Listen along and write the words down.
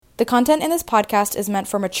The content in this podcast is meant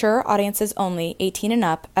for mature audiences only, 18 and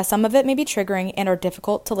up, as some of it may be triggering and or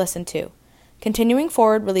difficult to listen to. Continuing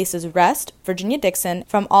Forward releases Rest, Virginia Dixon,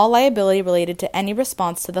 from all liability related to any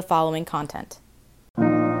response to the following content.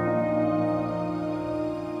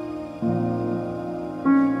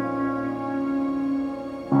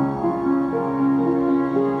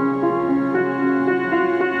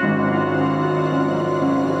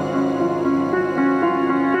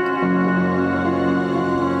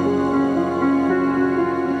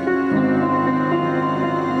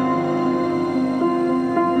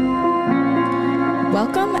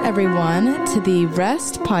 Welcome, everyone, to the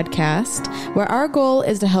Rest podcast, where our goal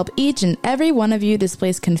is to help each and every one of you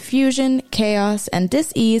displace confusion, chaos, and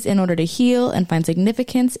dis-ease in order to heal and find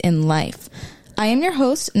significance in life. I am your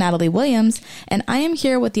host, Natalie Williams, and I am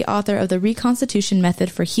here with the author of the Reconstitution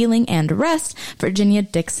Method for Healing and Rest, Virginia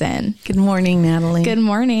Dixon. Good morning, Natalie. Good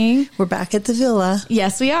morning. We're back at the villa.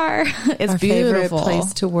 Yes, we are. It's our beautiful. Favorite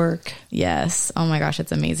place to work. Yes. Oh my gosh,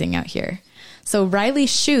 it's amazing out here. So Riley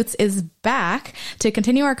Schutz is back to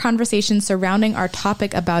continue our conversation surrounding our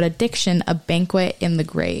topic about addiction, a banquet in the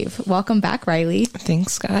grave. Welcome back, Riley.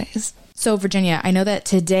 Thanks, guys. So Virginia, I know that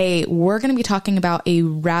today we're going to be talking about a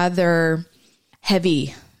rather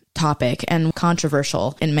heavy topic and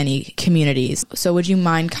controversial in many communities. So would you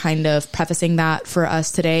mind kind of prefacing that for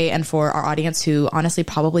us today and for our audience who honestly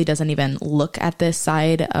probably doesn't even look at this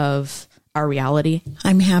side of our reality?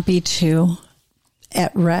 I'm happy to.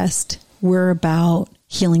 At Rest, we're about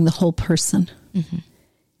healing the whole person. Mm-hmm.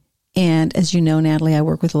 And as you know, Natalie, I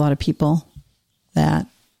work with a lot of people that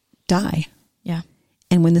die. Yeah.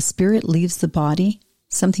 And when the spirit leaves the body,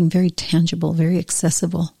 something very tangible, very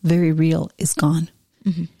accessible, very real is gone.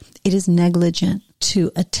 Mm-hmm. It is negligent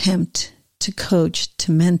to attempt to coach,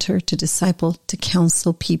 to mentor, to disciple, to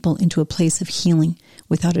counsel people into a place of healing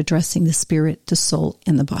without addressing the spirit, the soul,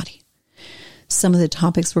 and the body. Some of the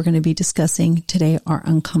topics we're going to be discussing today are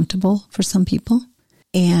uncomfortable for some people,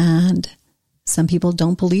 and some people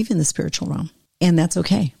don't believe in the spiritual realm, and that's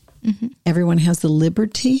okay. Mm-hmm. Everyone has the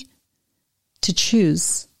liberty to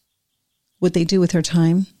choose what they do with their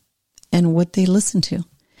time and what they listen to.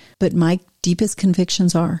 But my deepest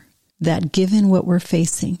convictions are that given what we're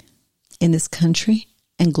facing in this country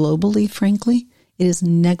and globally, frankly, it is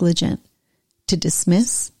negligent to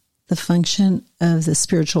dismiss the function of the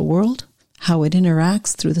spiritual world, how it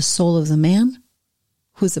interacts through the soul of the man,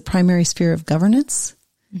 who's the primary sphere of governance,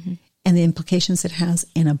 mm-hmm. and the implications it has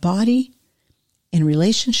in a body, in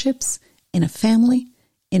relationships, in a family,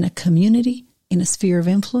 in a community, in a sphere of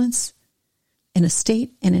influence, in a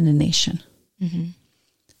state, and in a nation. Mm-hmm.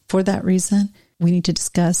 For that reason, we need to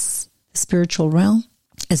discuss the spiritual realm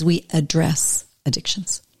as we address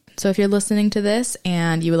addictions. So if you're listening to this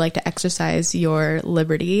and you would like to exercise your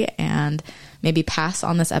liberty and maybe pass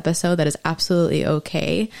on this episode, that is absolutely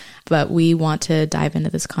okay. But we want to dive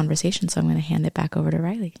into this conversation, so I'm going to hand it back over to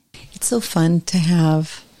Riley. It's so fun to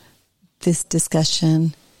have this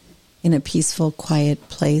discussion in a peaceful, quiet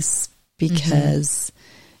place because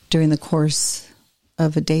during the course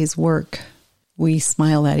of a day's work, we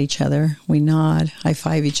smile at each other, we nod, high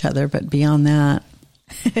five each other, but beyond that,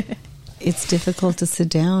 it's difficult to sit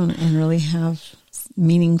down and really have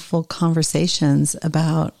meaningful conversations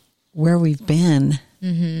about where we've been,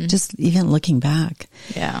 just even looking back.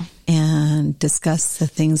 Yeah. And discuss the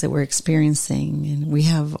things that we're experiencing. And we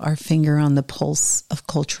have our finger on the pulse of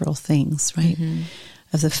cultural things, right? Mm-hmm.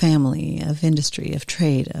 Of the family, of industry, of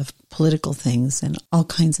trade, of political things, and all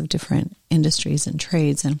kinds of different industries and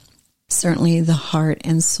trades. And certainly the heart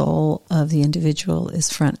and soul of the individual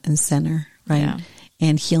is front and center, right? Yeah.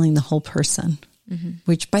 And healing the whole person,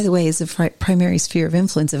 which, by the way, is the primary sphere of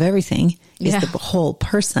influence of everything, is the whole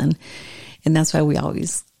person. And that's why we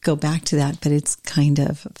always go back to that. But it's kind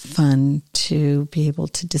of fun to be able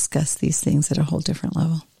to discuss these things at a whole different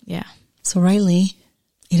level. Yeah. So, Riley,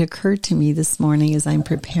 it occurred to me this morning as I'm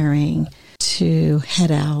preparing to head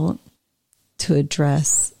out to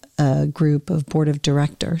address a group of board of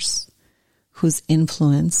directors whose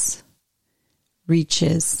influence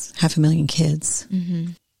reaches 500,000 kids.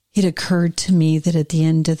 Mm-hmm. It occurred to me that at the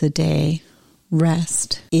end of the day,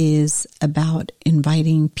 Rest is about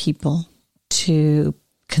inviting people to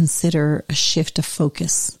consider a shift of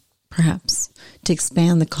focus, perhaps, to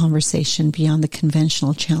expand the conversation beyond the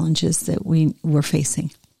conventional challenges that we're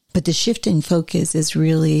facing. But the shift in focus is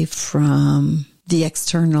really from the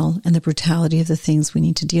external and the brutality of the things we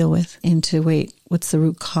need to deal with into, wait, what's the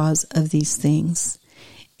root cause of these things?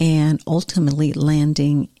 And ultimately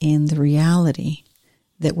landing in the reality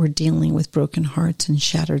that we're dealing with broken hearts and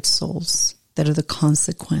shattered souls that are the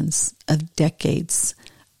consequence of decades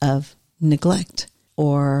of neglect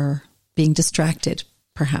or being distracted,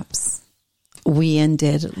 perhaps. We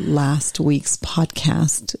ended last week's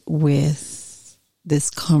podcast with this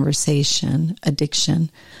conversation, Addiction,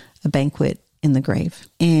 a Banquet in the Grave.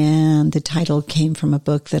 And the title came from a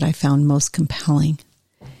book that I found most compelling.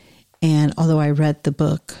 And although I read the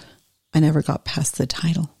book, I never got past the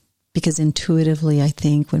title. Because intuitively, I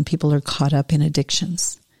think when people are caught up in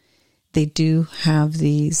addictions, they do have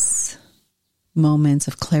these moments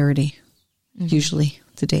of clarity, usually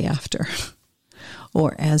the day after,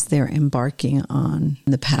 or as they're embarking on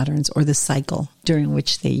the patterns or the cycle during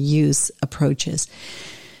which they use approaches.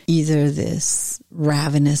 Either this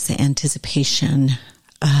ravenous anticipation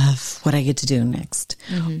of what I get to do next,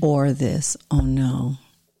 or this, oh no,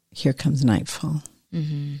 here comes nightfall.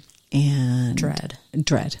 And dread.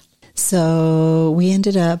 So we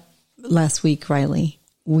ended up last week, Riley,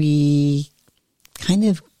 we kind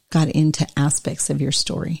of got into aspects of your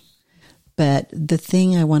story. But the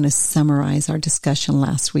thing I want to summarize our discussion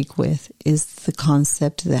last week with is the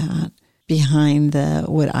concept that behind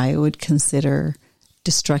what I would consider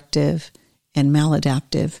destructive and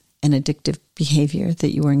maladaptive and addictive behavior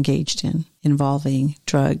that you were engaged in, involving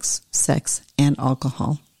drugs, sex, and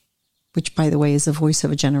alcohol, which, by the way, is the voice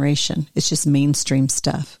of a generation. It's just mainstream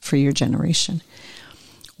stuff for your generation,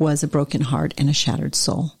 was a broken heart and a shattered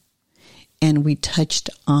soul. And we touched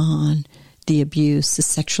on the abuse, the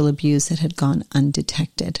sexual abuse that had gone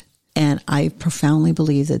undetected. And I profoundly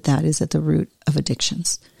believe that that is at the root of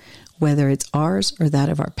addictions. Whether it's ours or that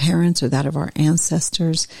of our parents or that of our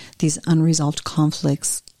ancestors, these unresolved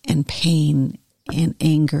conflicts and pain and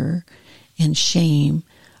anger and shame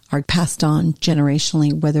are passed on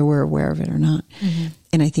generationally, whether we're aware of it or not.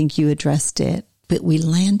 And I think you addressed it, but we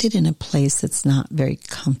landed in a place that's not very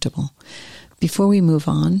comfortable. Before we move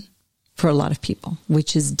on, for a lot of people,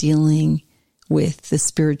 which is dealing with the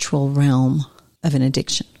spiritual realm of an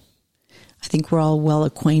addiction. I think we're all well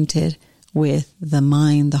acquainted with the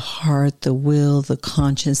mind, the heart, the will, the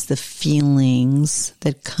conscience, the feelings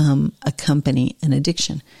that accompany an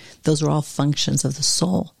addiction. Those are all functions of the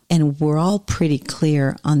soul. And we're all pretty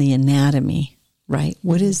clear on the anatomy, right?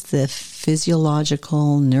 What is the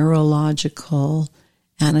physiological, neurological,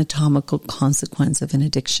 anatomical consequence of an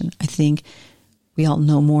addiction? I think we all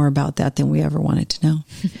know more about that than we ever wanted to know.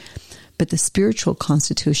 But the spiritual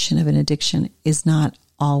constitution of an addiction is not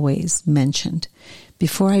always mentioned.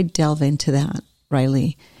 Before I delve into that,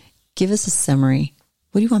 Riley, give us a summary.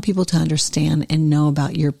 What do you want people to understand and know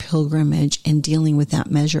about your pilgrimage and dealing with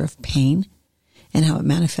that measure of pain and how it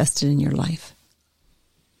manifested in your life?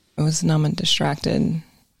 I was numb and distracted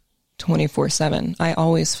 24/7. I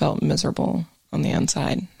always felt miserable on the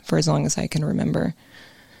inside for as long as I can remember.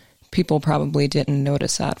 People probably didn't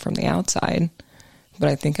notice that from the outside, but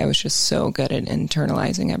I think I was just so good at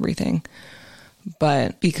internalizing everything.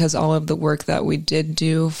 But because all of the work that we did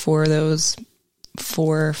do for those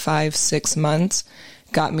 4, 5, 6 months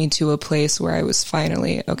got me to a place where I was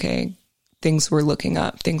finally, okay, things were looking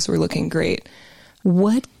up, things were looking great.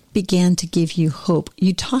 What began to give you hope?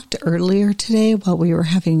 You talked earlier today while we were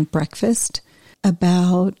having breakfast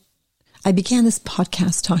about, I began this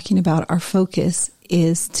podcast talking about our focus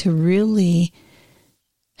is to really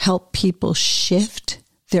help people shift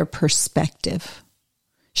their perspective,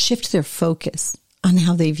 shift their focus on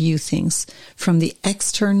how they view things from the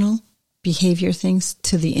external behavior things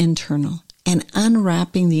to the internal, and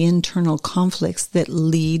unwrapping the internal conflicts that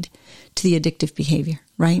lead to the addictive behavior,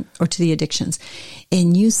 right? Or to the addictions.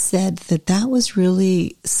 And you said that that was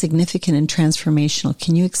really significant and transformational.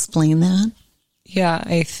 Can you explain that? Yeah,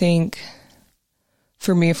 I think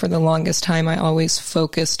for me, for the longest time, I always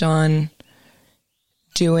focused on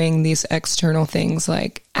doing these external things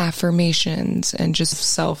like affirmations and just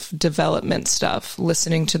self-development stuff,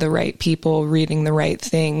 listening to the right people, reading the right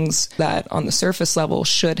things that on the surface level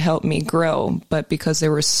should help me grow. But because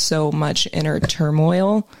there was so much inner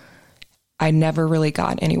turmoil, I never really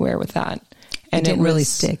got anywhere with that. And it didn't really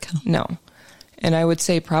stick. Huh? No. And I would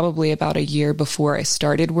say probably about a year before I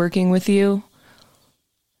started working with you,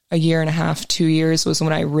 a year and a half, 2 years was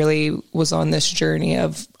when I really was on this journey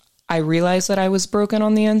of, I realized that I was broken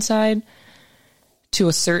on the inside to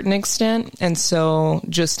a certain extent. And so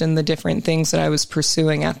just in the different things that I was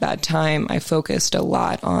pursuing at that time, I focused a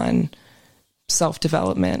lot on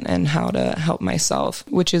self-development and how to help myself,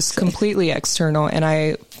 which is completely external. And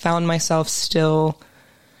I found myself still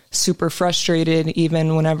super frustrated,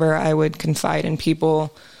 even whenever I would confide in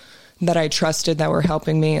people that I trusted that were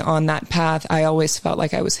helping me on that path. I always felt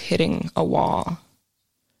like I was hitting a wall.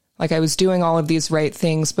 Like I was doing all of these right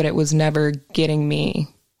things, but it was never getting me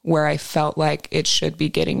where I felt like it should be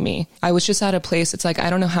getting me. I was just at a place, it's like, I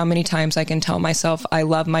don't know how many times I can tell myself, I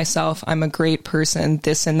love myself, I'm a great person,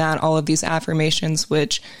 this and that, all of these affirmations,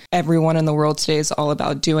 which everyone in the world today is all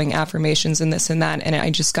about doing affirmations and this and that. And I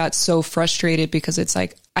just got so frustrated because it's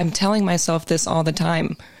like, I'm telling myself this all the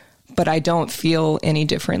time, but I don't feel any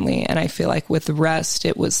differently. And I feel like with the rest,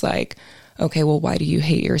 it was like, okay, well, why do you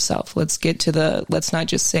hate yourself? Let's not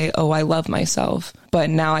just say, oh, I love myself. But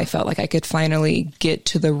now I felt like I could finally get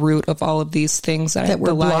to the root of all of these things the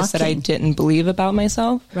lies that I didn't believe about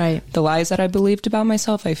myself. Right. The lies that I believed about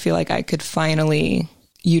myself. I feel like I could finally,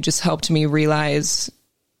 you just helped me realize,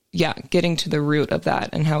 getting to the root of that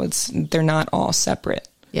and how they're not all separate.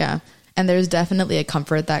 Yeah. And there's definitely a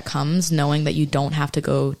comfort that comes knowing that you don't have to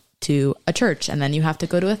go to a church, and then you have to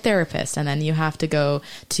go to a therapist, and then you have to go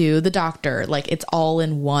to the doctor. Like, it's all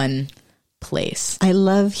in one place. I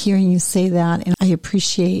love hearing you say that, and I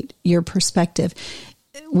appreciate your perspective.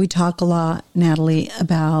 We talk a lot, Natalie,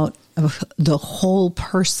 about the whole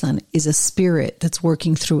person is a spirit that's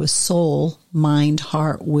working through a soul, mind,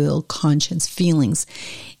 heart, will, conscience, feelings.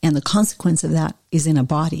 And the consequence of that is in a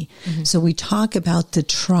body. Mm-hmm. So we talk about the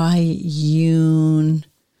triune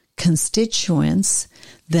constituents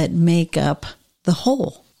that make up the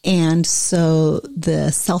whole. And so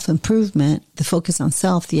the self-improvement, the focus on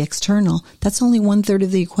self, the external, that's only 1/3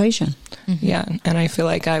 of the equation. Mm-hmm. Yeah. And I feel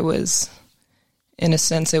like I was, in a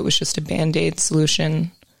sense, it was just a Band-Aid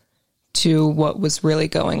solution to what was really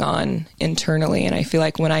going on internally. And I feel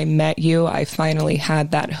like when I met you, I finally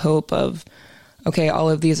had that hope of, okay, all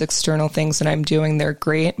of these external things that I'm doing, they're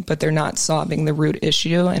great, but they're not solving the root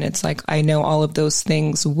issue. And it's like, I know all of those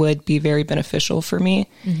things would be very beneficial for me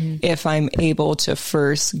if I'm able to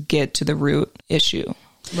first get to the root issue.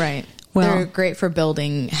 Right. Well, they're great for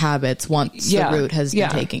building habits once the root has been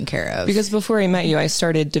taken care of. Because before I met you, I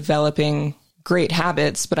started developing great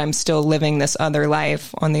habits, but I'm still living this other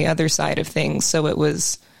life on the other side of things. So it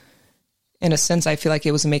was, in a sense, I feel like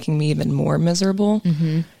it was making me even more miserable.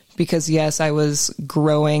 Mm-hmm. Because yes, I was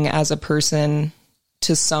growing as a person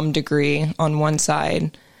to some degree on one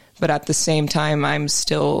side, but at the same time, I'm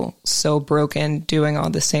still so broken doing all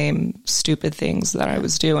the same stupid things that I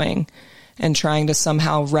was doing and trying to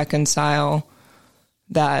somehow reconcile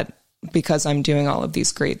that because I'm doing all of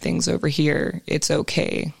these great things over here, it's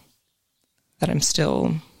okay that I'm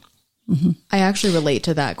still... Mm-hmm. I actually relate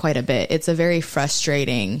to that quite a bit. It's a very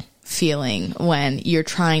frustrating feeling when you're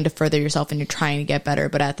trying to further yourself and you're trying to get better,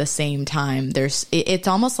 but at the same time, it's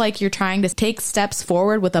almost like you're trying to take steps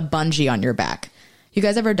forward with a bungee on your back. You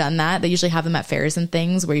guys ever done that? They usually have them at fairs and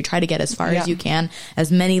things where you try to get as far as you can,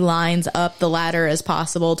 as many lines up the ladder as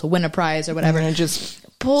possible to win a prize or whatever. And it just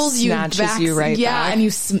pulls you back. You right back. And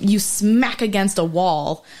you smack against a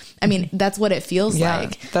wall. I mean, that's what it feels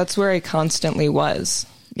like. That's where I constantly was.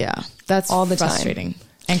 Yeah. That's all the frustrating. Time.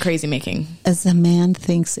 And crazy making. As a man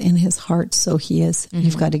thinks in his heart, so he is. Mm-hmm.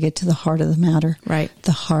 You've got to get to the heart of the matter. Right.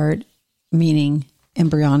 The heart meaning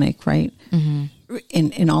embryonic, right? Mm-hmm.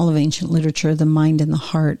 In all of ancient literature, the mind and the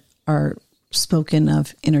heart are spoken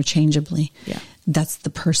of interchangeably. Yeah. That's the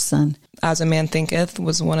person. As a Man Thinketh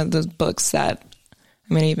was one of the books that,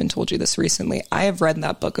 I mean, I even told you this recently. I have read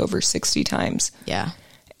that book over 60 times. Yeah.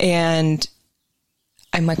 And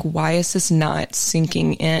I'm like, why is this not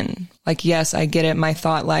sinking in? Like, yes, I get it. My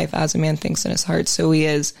thought life, as a man thinks in his heart, so he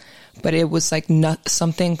is. But it was like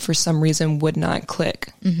something for some reason would not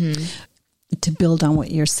click. Mm-hmm. To build on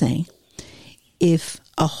what you're saying, if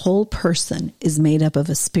a whole person is made up of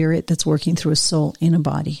a spirit that's working through a soul in a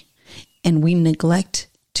body, and we neglect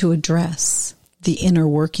to address the inner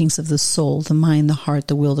workings of the soul, the mind, the heart,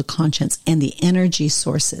 the will, the conscience, and the energy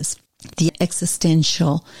sources, the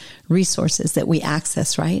existential resources that we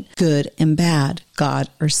access, right? Good and bad, God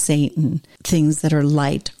or Satan, things that are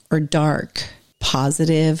light or dark,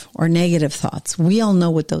 positive or negative thoughts. We all know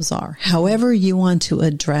what those are. However you want to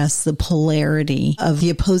address the polarity of the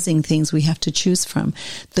opposing things we have to choose from,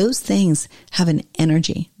 those things have an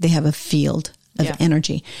energy. They have a field of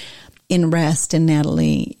energy. In rest, and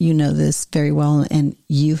Natalie, you know this very well, and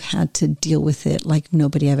you've had to deal with it like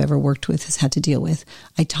nobody I've ever worked with has had to deal with.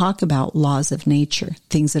 I talk about laws of nature,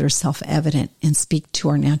 things that are self-evident and speak to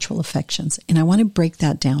our natural affections. And I want to break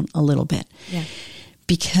that down a little bit. Yeah.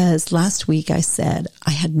 Because last week I said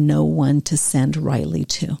I had no one to send Riley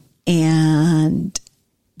to. And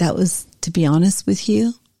that was, to be honest with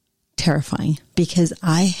you, terrifying, because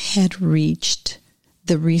I had reached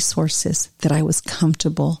the resources that I was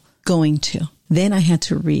comfortable going to. Then I had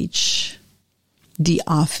to reach the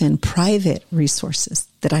often private resources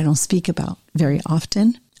that I don't speak about very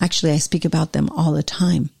often. Actually, I speak about them all the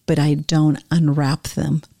time, but I don't unwrap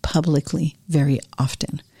them publicly very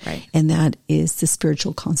often. Right. And that is the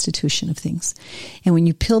spiritual constitution of things. And when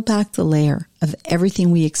you peel back the layer of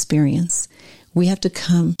everything we experience, we have to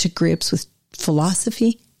come to grips with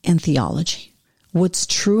philosophy and theology. What's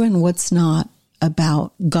true and what's not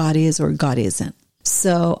about God is or God isn't.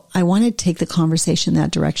 So I want to take the conversation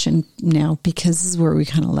that direction now, because this is where we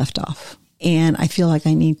kind of left off. And I feel like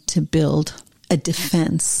I need to build a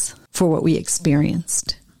defense for what we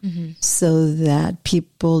experienced, so that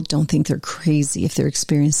people don't think they're crazy if they're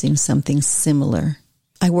experiencing something similar.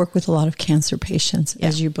 I work with a lot of cancer patients,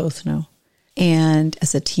 as you both know. And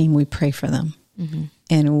as a team, we pray for them.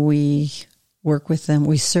 And we work with them.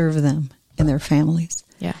 We serve them and their families.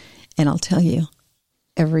 Yeah. And I'll tell you,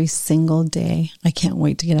 every single day, I can't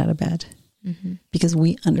wait to get out of bed, because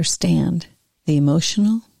we understand the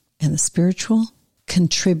emotional and the spiritual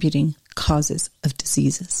contributing causes of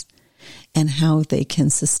diseases and how they can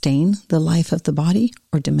sustain the life of the body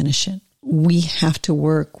or diminish it. We have to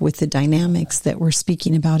work with the dynamics that we're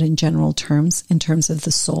speaking about in general terms, in terms of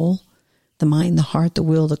the soul, the mind, the heart, the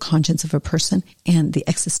will, the conscience of a person, and the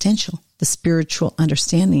existential, the spiritual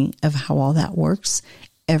understanding of how all that works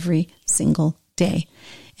every single day.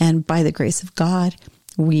 And by the grace of God,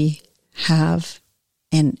 we have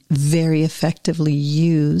and very effectively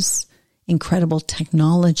use incredible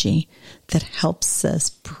technology that helps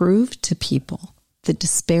us prove to people the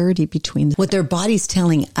disparity between what their body's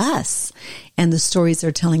telling us and the stories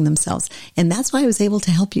they're telling themselves. And that's why I was able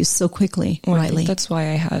to help you so quickly, Riley. I think that's why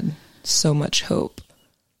I had so much hope,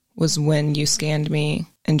 was when you scanned me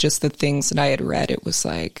and just the things that I had read. It was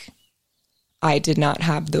like, I did not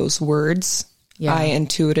have those words. Yeah. I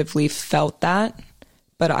intuitively felt that,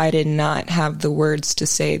 but I did not have the words to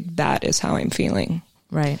say that is how I'm feeling.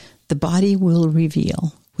 Right. The body will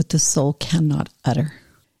reveal what the soul cannot utter.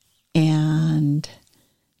 And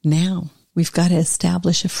now we've got to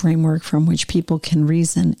establish a framework from which people can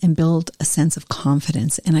reason and build a sense of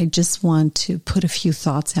confidence. And I just want to put a few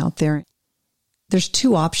thoughts out there. There's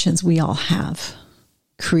two options we all have: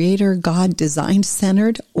 creator, God, designed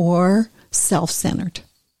centered, or self-centered.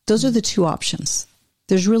 Those are the two options.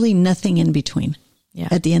 There's really nothing in between. Yeah.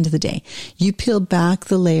 At the end of the day, you peel back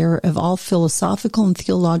the layer of all philosophical and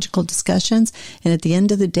theological discussions, and at the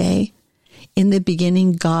end of the day, in the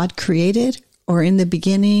beginning, God created, or in the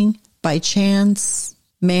beginning, by chance,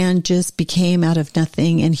 man just became out of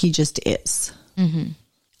nothing and he just is.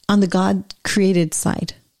 On the God created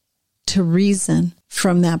side, to reason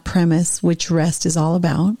from that premise, which rest is all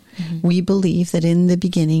about, we believe that in the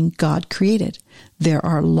beginning, God created. There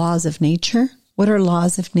are laws of nature. What are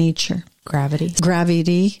laws of nature?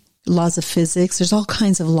 Gravity, laws of physics. There's all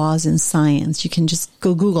kinds of laws in science. You can just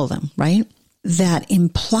go Google them, right? That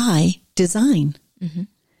imply design.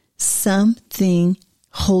 Something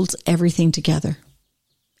holds everything together.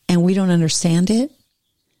 And we don't understand it,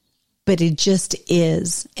 but it just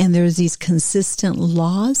is. And there's these consistent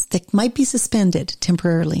laws that might be suspended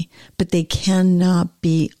temporarily, but they cannot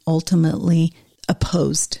be ultimately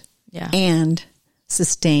opposed and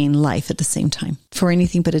sustain life at the same time for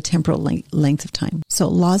anything but a temporal length of time. So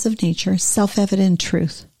laws of nature, self-evident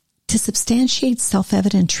truth. To substantiate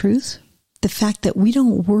self-evident truth, the fact that we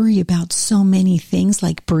don't worry about so many things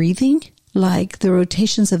like breathing, like the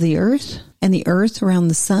rotations of the earth and the earth around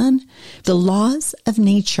the sun, the laws of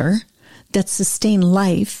nature that sustain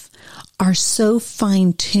life are so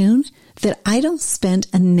fine-tuned that I don't spend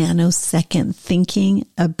a nanosecond thinking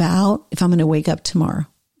about if I'm going to wake up tomorrow.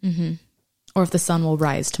 Or if the sun will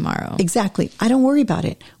rise tomorrow. Exactly. I don't worry about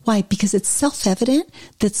it. Why? Because it's self-evident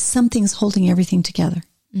that something's holding everything together.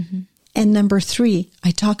 And number 3,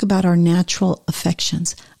 I talk about our natural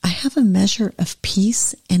affections. I have a measure of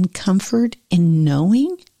peace and comfort in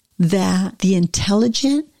knowing that the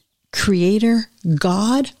intelligent creator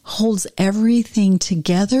God holds everything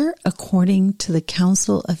together according to the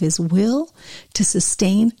counsel of his will to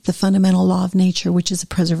sustain the fundamental law of nature, which is the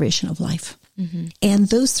preservation of life. And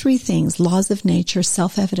those 3 things, laws of nature,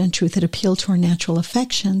 self-evident truth that appeal to our natural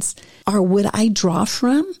affections, are what I draw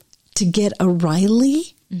from to get a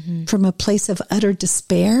Riley from a place of utter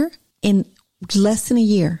despair in less than a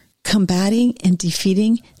year, combating and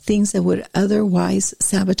defeating things that would otherwise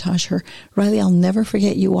sabotage her. Riley, I'll never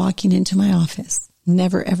forget you walking into my office.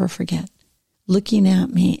 Never, ever forget. Looking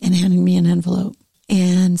at me and handing me an envelope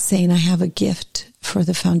and saying, I have a gift for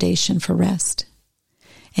the Foundation for Rest.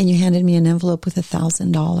 And you handed me an envelope with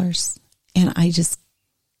 $1,000. And I just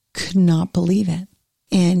could not believe it.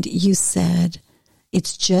 And you said,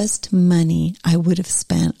 it's just money I would have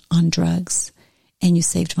spent on drugs. And you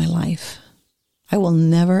saved my life. I will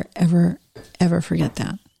never, ever, ever forget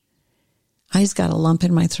that. I just got a lump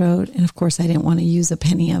in my throat. And of course, I didn't want to use a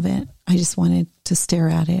penny of it. I just wanted to stare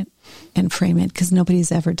at it and frame it because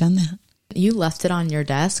nobody's ever done that. You left it on your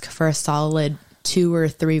desk for a solid 2 or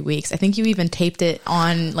 3 weeks. I think you even taped it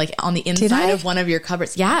on the inside of one of your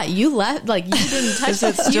cupboards. Yeah, you left, you didn't touch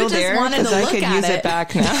it. Still You just there? wanted to I look could at use it. it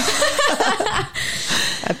back now.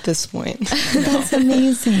 At this point. That's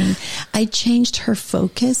amazing. I changed her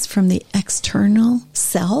focus from the external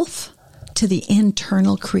self to the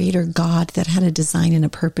internal creator God that had a design and a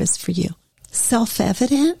purpose for you.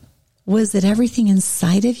 Self-evident was that everything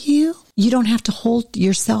inside of you, you don't have to hold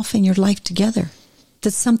yourself and your life together.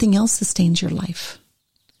 That something else sustains your life.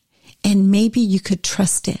 And maybe you could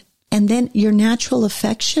trust it. And then your natural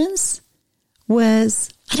affections was,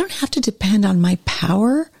 I don't have to depend on my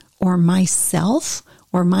power or myself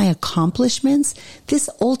or my accomplishments. This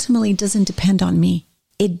ultimately doesn't depend on me.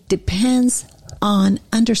 It depends on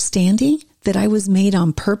understanding that I was made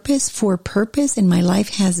on purpose, for purpose, and my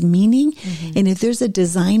life has meaning. Mm-hmm. And if there's a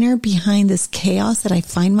designer behind this chaos that I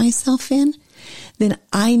find myself in, then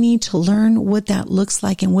I need to learn what that looks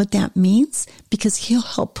like and what that means, because he'll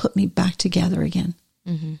help put me back together again.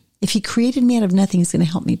 Mm-hmm. If he created me out of nothing, he's going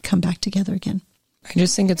to help me come back together again. I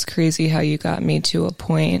just think it's crazy how you got me to a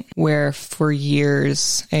point where for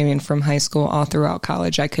years, from high school all throughout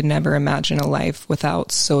college, I could never imagine a life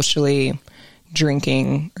without socially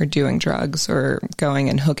drinking or doing drugs or going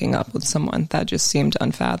and hooking up with someone. That just seemed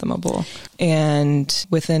unfathomable. And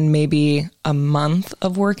within maybe a month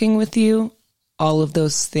of working with you, all of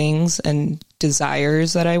those things and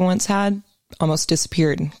desires that I once had almost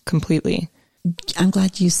disappeared completely. I'm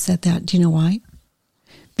glad you said that. Do you know why?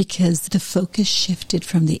 Because the focus shifted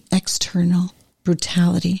from the external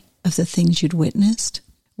brutality of the things you'd witnessed,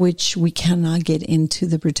 which we cannot get into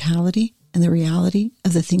the brutality and the reality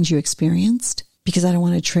of the things you experienced, because I don't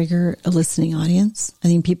want to trigger a listening audience. I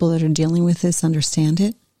think people that are dealing with this understand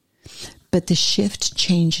it. But the shift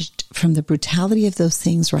changed from the brutality of those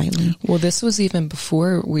things, Riley. Well, this was even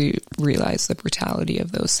before we realized the brutality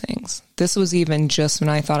of those things. This was even just when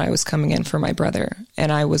I thought I was coming in for my brother,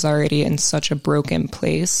 and I was already in such a broken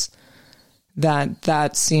place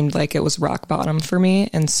that seemed like it was rock bottom for me.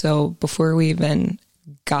 And so before we even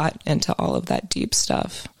got into all of that deep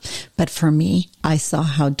stuff. But for me, I saw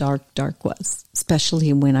how dark was,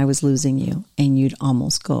 especially when I was losing you and you'd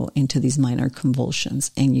almost go into these minor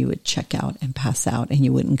convulsions and you would check out and pass out and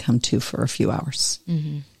you wouldn't come to for a few hours.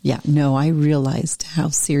 Mm-hmm. Yeah, no, I realized how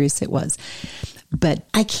serious it was. But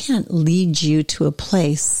I can't lead you to a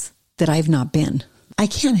place that I've not been. I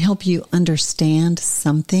can't help you understand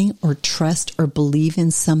something or trust or believe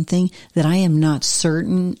in something that I am not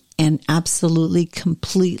certain and absolutely,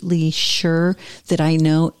 completely sure that I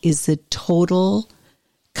know is the total,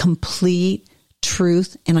 complete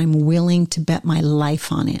truth, and I'm willing to bet my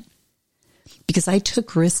life on it. Because I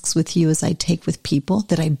took risks with you as I take with people,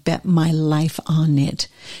 that I bet my life on it.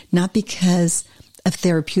 Not because of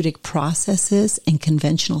therapeutic processes and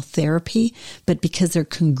conventional therapy, but because they're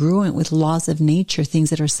congruent with laws of nature,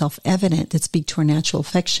 things that are self-evident that speak to our natural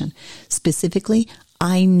affection. Specifically,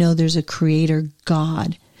 I know there's a creator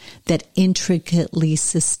God that intricately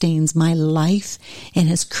sustains my life and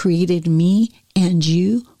has created me and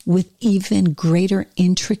you with even greater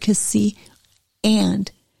intricacy.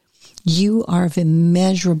 And you are of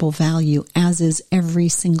immeasurable value, as is every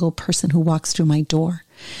single person who walks through my door.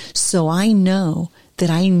 So I know that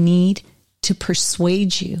I need to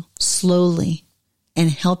persuade you slowly and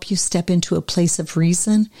help you step into a place of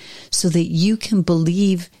reason so that you can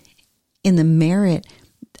believe in the merit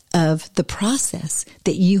of the process,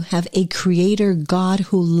 that you have a creator God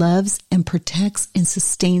who loves and protects and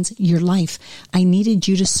sustains your life. I needed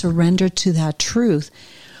you to surrender to that truth.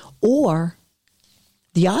 Or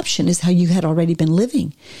the option is how you had already been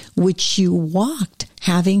living, which you walked,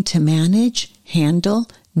 having to manage, handle,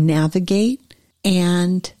 navigate,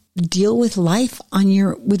 and deal with life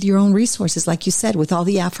with your own resources, like you said, with all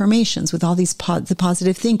the affirmations, with all these the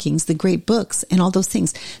positive thinkings, the great books, and all those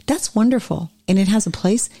things. That's wonderful, and it has a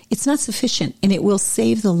place. It's not sufficient, and it will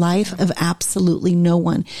save the life of absolutely no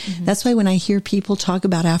one. Mm-hmm. That's why when I hear people talk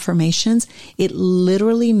about affirmations, it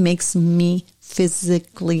literally makes me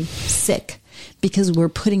physically sick, because we're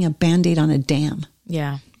putting a Band-Aid on a dam.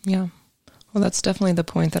 Yeah. Yeah. Well, that's definitely the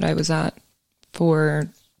point that I was at for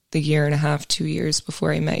the 1.5, 2 years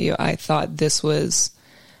before I met you. I thought this was,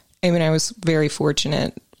 I was very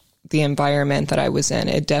fortunate. The environment that I was in,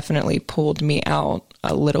 it definitely pulled me out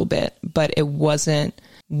a little bit, but it wasn't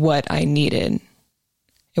what I needed.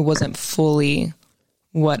 It wasn't fully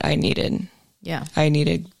what I needed. Yeah. I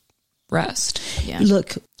needed rest. Yeah.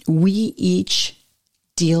 Look, we each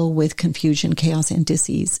deal with confusion, chaos, and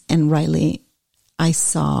dis-ease. And Riley, I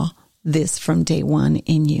saw this from day one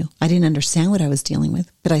in you. I didn't understand what I was dealing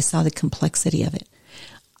with, but I saw the complexity of it.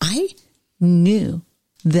 I knew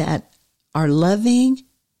that our loving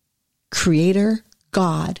Creator,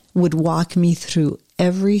 God, would walk me through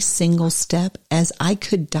every single step as I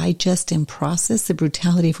could digest and process the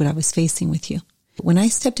brutality of what I was facing with you. When I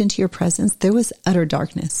stepped into your presence, there was utter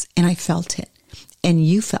darkness, and I felt it, and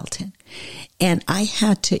you felt it. And I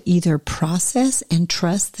had to either process and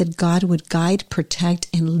trust that God would guide, protect,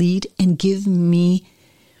 and lead and give me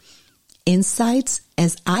insights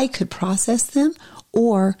as I could process them,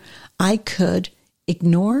 or I could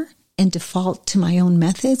ignore and default to my own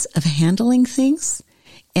methods of handling things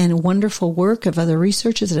and wonderful work of other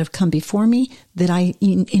researchers that have come before me that I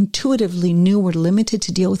intuitively knew were limited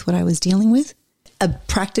to deal with what I was dealing with. A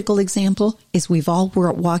practical example is we've all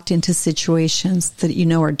walked into situations that you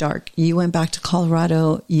know are dark. You went back to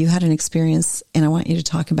Colorado, you had an experience, and I want you to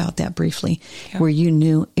talk about that briefly, where you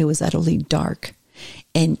knew it was utterly dark.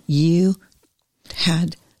 And you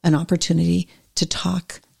had an opportunity to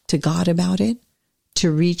talk to God about it,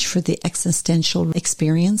 to reach for the existential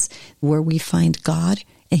experience where we find God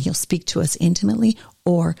and He'll speak to us intimately,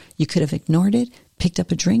 or you could have ignored it, picked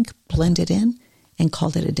up a drink, blended in, and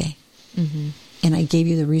called it a day. Mm-hmm. And I gave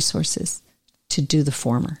you the resources to do the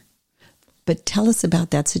former. But tell us about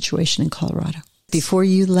that situation in Colorado. Before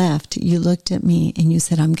you left, you looked at me and you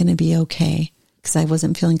said, I'm going to be okay, because I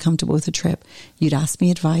wasn't feeling comfortable with the trip. You'd asked me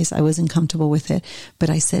advice. I wasn't comfortable with it. But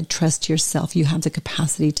I said, trust yourself. You have the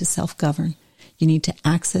capacity to self-govern. You need to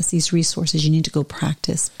access these resources. You need to go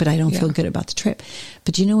practice. But I don't feel good about the trip.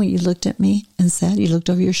 But you know what you looked at me and said? You looked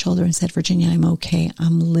over your shoulder and said, Virginia, I'm okay.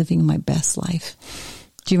 I'm living my best life.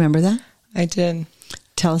 Do you remember that? I did.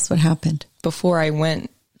 Tell us what happened. Before I went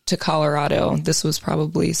to Colorado, this was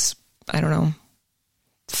probably,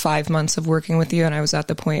 5 months of working with you. And I was at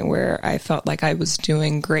the point where I felt like I was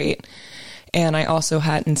doing great. And I also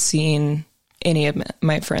hadn't seen any of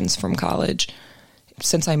my friends from college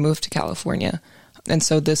since I moved to California. And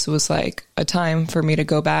so this was like a time for me to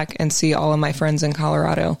go back and see all of my friends in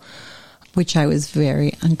Colorado. Which I was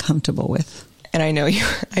very uncomfortable with. And I know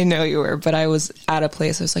you were, but I was at a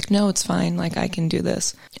place, I was like, no, it's fine. Like, I can do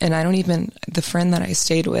this. And the friend that I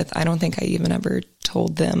stayed with, I don't think I even ever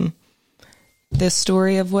told them this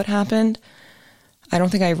story of what happened. I don't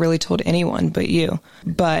think I really told anyone but you.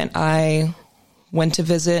 But I went to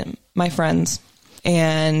visit my friends,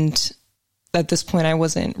 and at this point I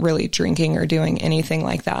wasn't really drinking or doing anything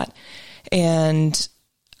like that. And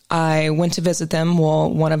I went to visit them. Well,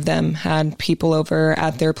 one of them had people over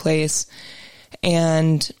at their place.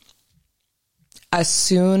 And as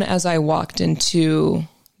soon as I walked into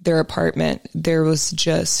their apartment, there was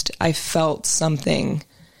I felt something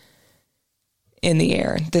in the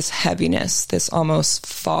air, this heaviness, this almost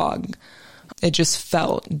fog. It just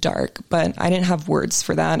felt dark, but I didn't have words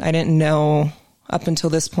for that. I didn't know, up until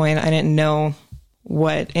this point, I didn't know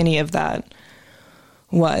what any of that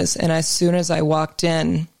was. And as soon as I walked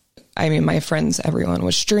in, my friends, everyone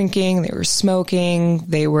was drinking, they were smoking,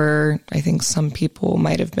 I think some people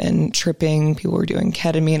might have been tripping, people were doing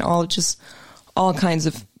ketamine, all kinds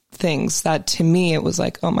of things that to me, it was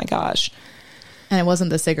like, oh my gosh. And it wasn't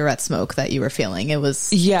the cigarette smoke that you were feeling. It was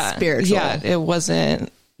spiritual. Yeah, it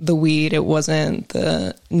wasn't the weed. It wasn't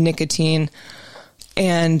the nicotine.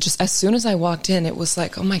 And just as soon as I walked in, it was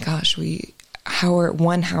like, oh my gosh, how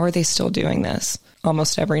are they still doing this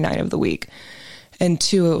almost every night of the week? And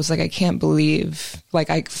two, it was like, I can't believe,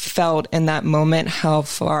 like, I felt in that moment how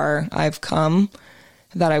far I've come,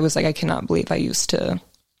 that I was like, I cannot believe I used to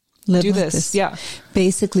live do like this. Yeah.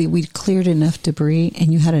 Basically, we'd cleared enough debris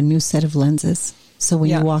and you had a new set of lenses. So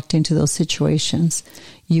when you walked into those situations,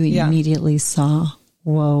 you immediately saw,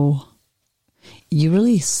 whoa, you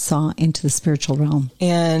really saw into the spiritual realm.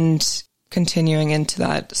 And continuing into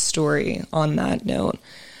that story on that note,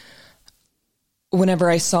 whenever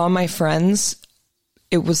I saw my friends,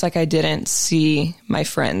 it was like I didn't see my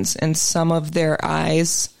friends, and some of their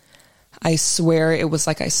eyes, I swear it was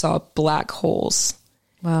like I saw black holes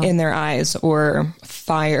in their eyes or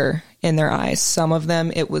fire in their eyes. Some of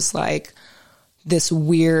them, it was like this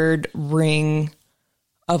weird ring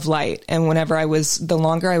of light. And the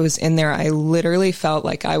longer I was in there, I literally felt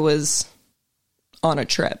like I was on a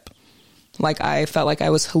trip. Like, I felt like I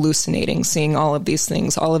was hallucinating, seeing all of these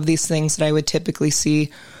things that I would typically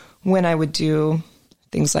see when I would do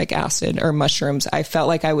things like acid or mushrooms. I felt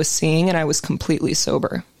like I was seeing, and I was completely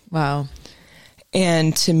sober. Wow.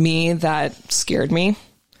 And to me, that scared me.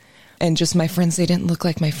 And just my friends, they didn't look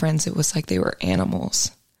like my friends. It was like they were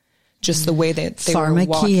animals. just the way that they were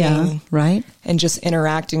walking, right? And just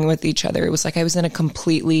interacting with each other. It was like I was in a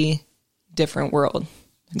completely different world.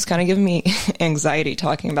 It's kind of giving me anxiety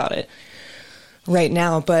talking about it right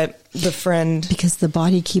now, but the friend... Because the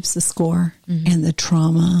body keeps the score and the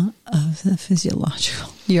trauma of the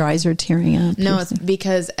physiological. Your eyes are tearing up. No, it's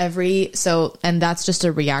because and that's just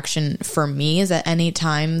a reaction for me, is that any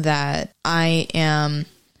time that I am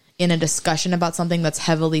in a discussion about something that's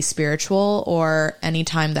heavily spiritual, or any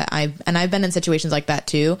time that I've been in situations like that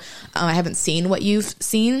too. I haven't seen what you've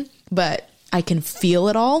seen, but I can feel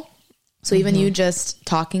it all. So even you just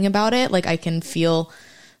talking about it, like I can feel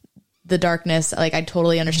the darkness. Like I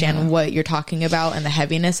totally understand what you're talking about and the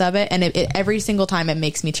heaviness of it. And it every single time it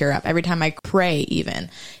makes me tear up. Every time I pray, even,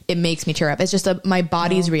 it makes me tear up. It's just my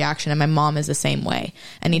body's reaction, and my mom is the same way.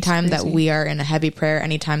 Anytime that we are in a heavy prayer,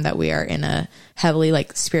 anytime that we are in a heavily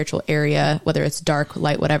like spiritual area, whether it's dark,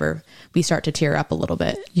 light, whatever, we start to tear up a little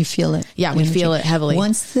bit. You feel it. Yeah, we feel it heavily.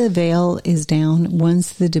 Once the veil is down,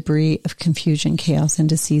 once the debris of confusion, chaos, and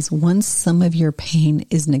disease, once some of your pain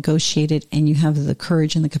is negotiated and you have the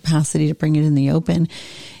courage and the capacity to bring it in the open.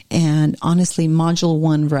 And honestly, module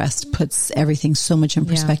 1 rest puts everything so much in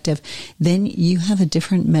perspective. Then you have a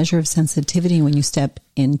different measure of sensitivity when you step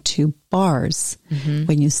into bars,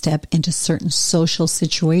 when you step into certain social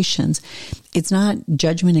situations. It's not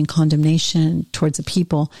judgment and condemnation towards the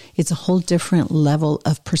people. It's a whole different level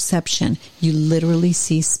of perception. You literally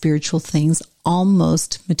see spiritual things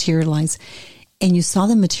almost materialize. And you saw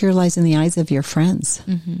them materialize in the eyes of your friends.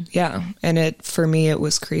 Yeah. And for me, it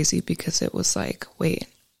was crazy because it was like, wait,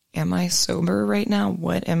 am I sober right now?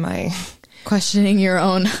 What am I? Questioning your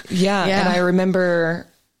own. Yeah. And I remember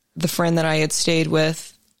the friend that I had stayed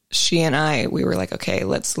with, we were like, okay,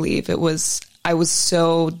 let's leave. I was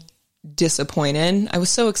so disappointed. I was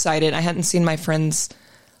so excited. I hadn't seen my friends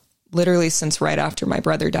literally since right after my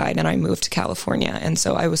brother died and I moved to California. And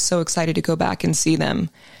so I was so excited to go back and see them.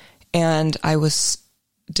 And I was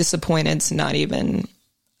disappointed, it's not even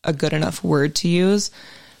a good enough word to use,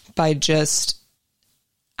 by just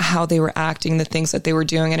how they were acting, the things that they were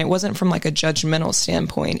doing. And it wasn't from like a judgmental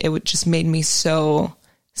standpoint. It just made me so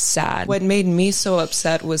sad. What made me so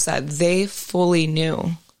upset was that they fully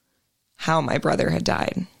knew how my brother had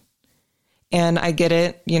died. And I get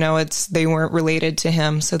it, they weren't related to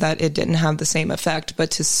him, so that it didn't have the same effect.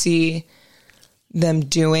 But to see them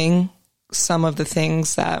doing some of the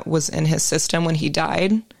things that was in his system when he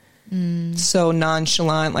died, so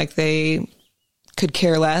nonchalant, like they could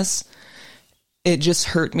care less, it just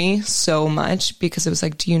hurt me so much, because it was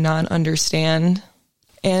like, do you not understand?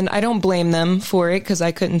 And I don't blame them for it, because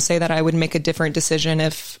I couldn't say that I would make a different decision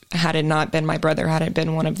had it not been my brother, had it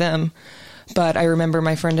been one of them. But I remember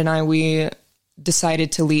my friend and I, we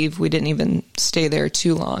decided to leave. We didn't even stay there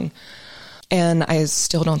too long. And I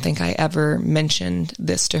still don't think I ever mentioned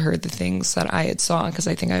this to her, the things that I had saw, because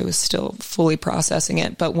I think I was still fully processing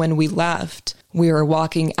it. But when we left, we were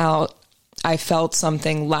walking out, I felt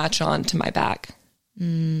something latch on to my back.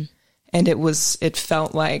 And it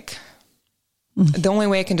felt like, the only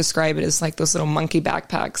way I can describe it is like those little monkey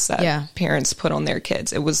backpacks that parents put on their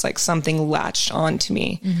kids. It was like something latched on to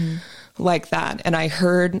me like that. And I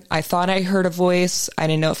thought I heard a voice. I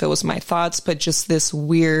didn't know if it was my thoughts, but just this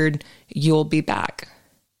weird, you'll be back.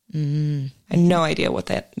 I had no idea what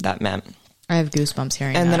that meant. I have goosebumps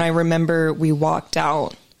hearing and that. Then I remember we walked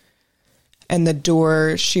out, and the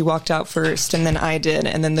door, she walked out first and then I did.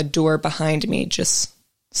 And then the door behind me just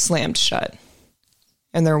slammed shut.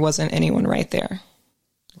 And there wasn't anyone right there.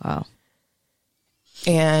 Wow.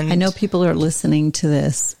 And I know people are listening to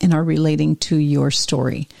this and are relating to your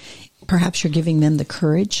story. Perhaps you're giving them the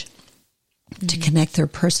courage to connect their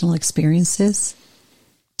personal experiences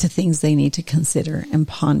to things they need to consider and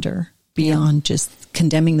ponder beyond just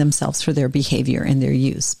condemning themselves for their behavior and their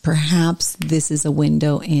use. Perhaps this is a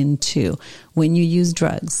window into when you use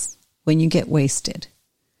drugs, when you get wasted.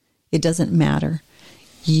 It doesn't matter.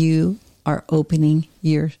 You are opening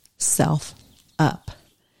yourself up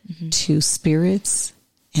to spirits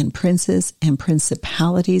and princes and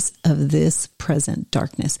principalities of this present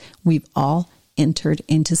darkness. We've all entered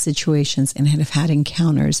into situations and have had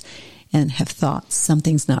encounters and have thought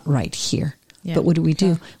something's not right here. Yeah. But what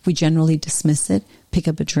do? We generally dismiss it, pick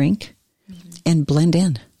up a drink, and blend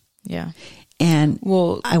in. Yeah. And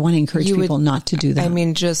I want to encourage people not to do that. I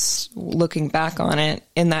mean, just looking back on it,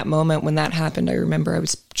 in that moment when that happened, I remember I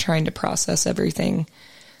was trying to process everything.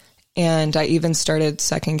 And I even started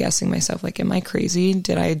second guessing myself, like, am I crazy?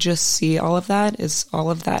 Did I just see all of that? Is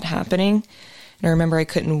all of that happening? And I remember I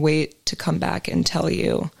couldn't wait to come back and tell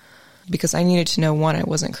you, because I needed to know, one, I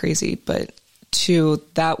wasn't crazy, but two,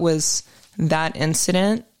 that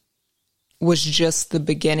incident was just the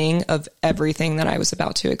beginning of everything that I was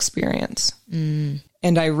about to experience. And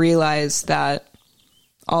I realized that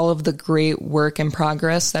all of the great work and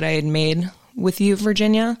progress that I had made with you,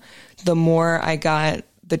 Virginia, the more I got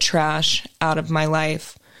the trash out of my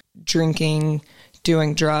life, drinking,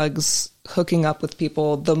 doing drugs, hooking up with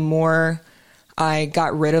people, the more I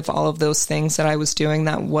got rid of all of those things that I was doing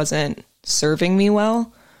that wasn't serving me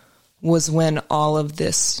well, was when all of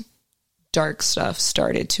this dark stuff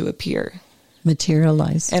started to appear.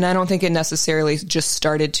 Materialize. And I don't think it necessarily just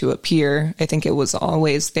started to appear. I think it was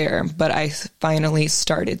always there, but I finally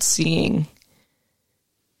started seeing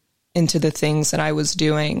into the things that I was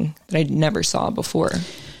doing that I never saw before.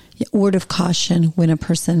 Word of caution, when a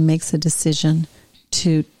person makes a decision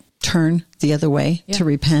to turn the other way, to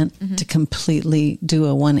repent, to completely do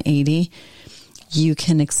a 180, you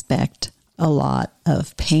can expect a lot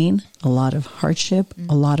of pain, a lot of hardship,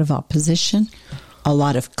 a lot of opposition, a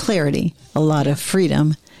lot of clarity, a lot of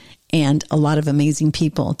freedom, and a lot of amazing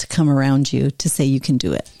people to come around you to say you can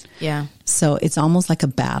do it. Yeah. So it's almost like a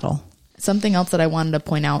battle. Something else that I wanted to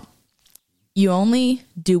point out, you only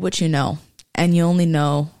do what you know, and you only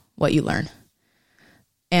know what you learn.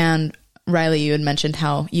 And Riley, you had mentioned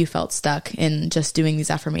how you felt stuck in just doing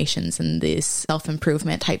these affirmations and this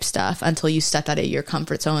self-improvement type stuff until you stepped out of your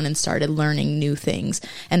comfort zone and started learning new things.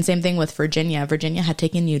 And same thing with Virginia. Virginia had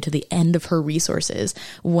taken you to the end of her resources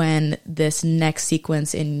when this next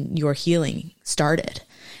sequence in your healing started.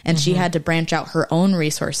 And she had to branch out her own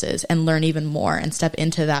resources and learn even more and step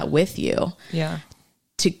into that with you. Yeah.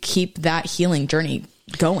 To keep that healing journey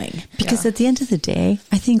going. Because at the end of the day,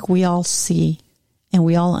 I think we all see and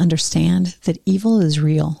we all understand that evil is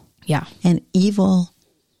real. Yeah. And evil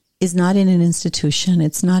is not in an institution.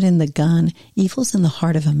 It's not in the gun. Evil's in the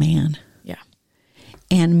heart of a man. Yeah.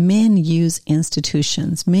 And men use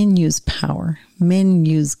institutions. Men use power. Men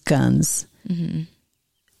use guns.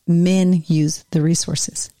 Men use the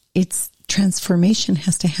resources. It's transformation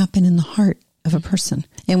has to happen in the heart of a person.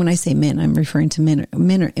 And when I say men, I'm referring to men and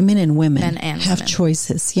women. Men and have women.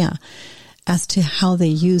 choices. Yeah. As to how they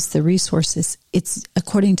use the resources, it's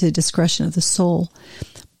according to the discretion of the soul.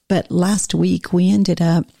 But last week we ended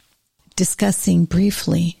up discussing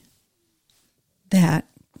briefly that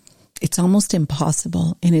it's almost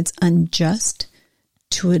impossible and it's unjust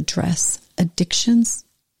to address addictions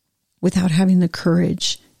without having the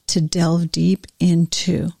courage to delve deep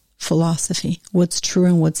into philosophy, what's true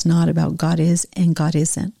and what's not about God is and God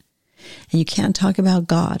isn't. And you can't talk about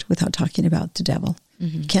God without talking about the devil.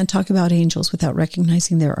 You can't talk about angels without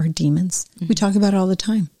recognizing there are demons. We talk about it all the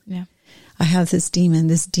time. Yeah. I have this demon,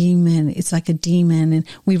 it's like a demon. And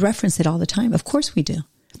we reference it all the time. Of course we do.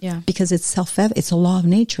 Yeah. Because it's self-evident. It's a law of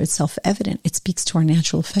nature. It's self-evident. It speaks to our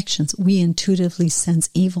natural affections. We intuitively sense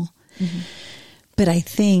evil. But I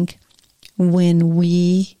think when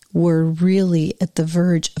we were really at the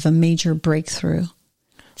verge of a major breakthrough,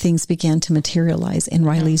 things began to materialize in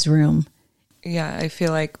Riley's room. Yeah, I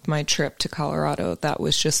feel like my trip to Colorado, that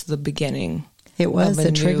was just the beginning. It was of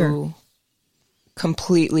the trigger.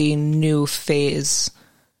 Completely new phase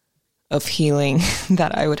of healing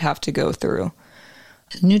that I would have to go through.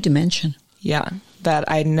 New dimension. Yeah,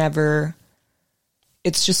 that I never...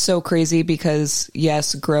 It's just so crazy because,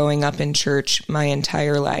 yes, growing up in church my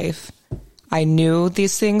entire life, I knew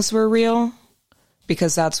these things were real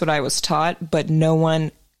because that's what I was taught, but no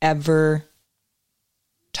one ever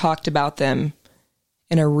talked about them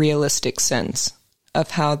in a realistic sense of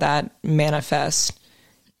how that manifests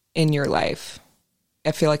in your life.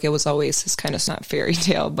 I feel like it was always this kind of, not fairy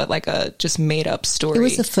tale, but like a just made up story. It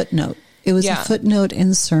was a footnote. It was a footnote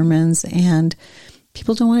in sermons and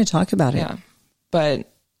people don't want to talk about it. Yeah. But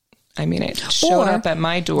I mean, it showed up at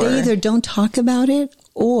my door. They either don't talk about it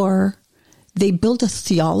or they build a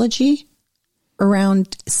theology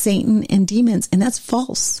around Satan and demons, and that's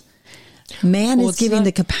false. Man is given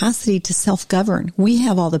the capacity to self-govern. We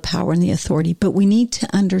have all the power and the authority, but we need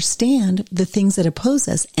to understand the things that oppose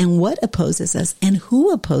us and what opposes us and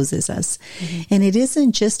who opposes us. And it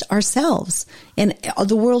isn't just ourselves and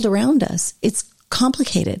the world around us. It's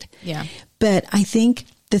complicated. Yeah. But I think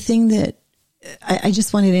the thing that I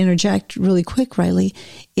just wanted to interject really quick, Riley,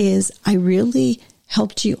 is I really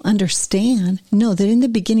helped you understand, that in the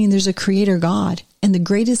beginning there's a creator God, and the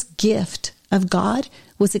greatest gift of God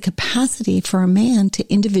was a capacity for a man to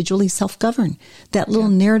individually self-govern. That little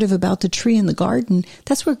narrative about the tree in the garden,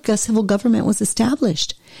 that's where civil government was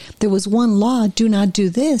established. There was one law, do not do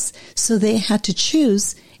this, so they had to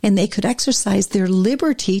choose, and they could exercise their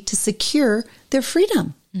liberty to secure their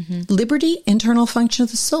freedom. Liberty, internal function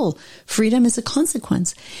of the soul. Freedom is a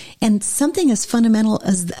consequence. And something as fundamental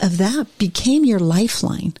as of that became your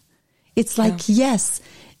lifeline. It's like, yes,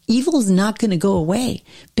 evil is not going to go away,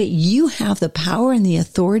 but you have the power and the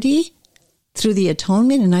authority through the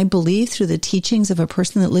atonement. And I believe through the teachings of a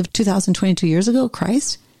person that lived 2022 years ago,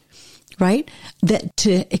 Christ, right? That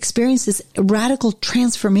to experience this radical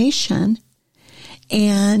transformation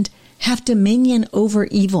and have dominion over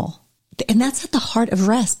evil. And that's at the heart of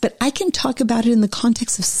rest. But I can talk about it in the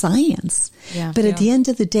context of science. Yeah. But at the end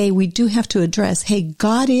of the day, we do have to address, hey,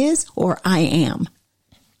 God is or I am.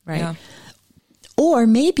 Right. Yeah. Or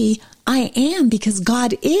maybe I am because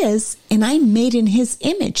God is, and I'm made in his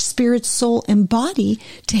image, spirit, soul, and body,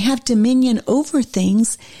 to have dominion over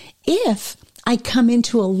things if I come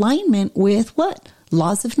into alignment with what?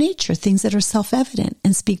 Laws of nature, things that are self-evident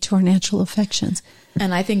and speak to our natural affections.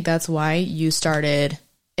 And I think that's why you started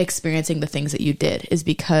experiencing the things that you did, is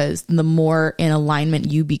because the more in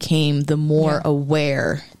alignment you became, the more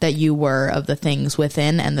aware that you were of the things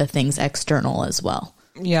within and the things external as well.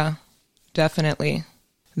 Yeah, definitely.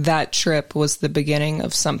 That trip was the beginning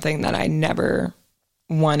of something that I never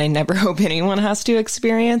hope anyone has to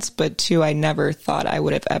experience, but two, I never thought I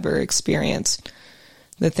would have ever experienced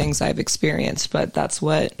the things I've experienced. But that's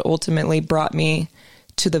what ultimately brought me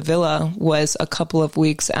to the villa. Was a couple of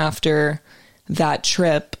weeks after that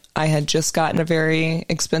trip, I had just gotten a very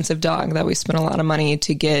expensive dog that we spent a lot of money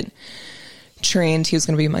to get trained. He was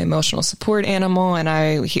going to be my emotional support animal, and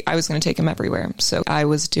I was going to take him everywhere. So I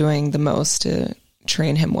was doing the most to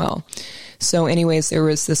train him well. So anyways, there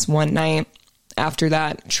was this one night after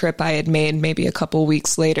that trip I had made, maybe a couple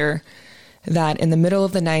weeks later, that in the middle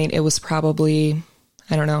of the night, it was probably,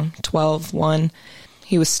 12, 1.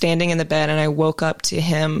 He was standing in the bed, and I woke up to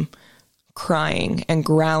him crying and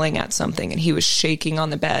growling at something, and he was shaking on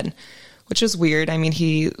the bed, which is weird. I mean,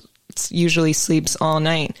 he usually sleeps all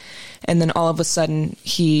night. And then all of a sudden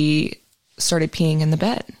he started peeing in the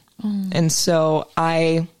bed. And so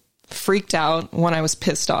I freaked out when I was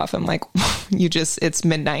pissed off. I'm like, it's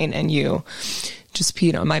midnight and you just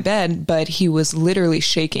peed on my bed. But he was literally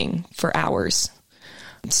shaking for hours.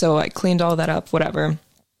 So I cleaned all that up, whatever.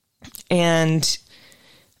 And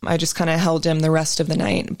I just kind of held him the rest of the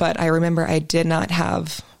night. But I remember I did not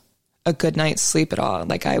have a good night's sleep at all.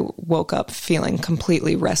 Like, I woke up feeling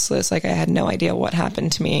completely restless. Like I had no idea what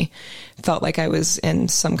happened to me. Felt like I was in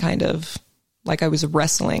some kind of, like I was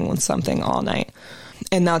wrestling with something all night.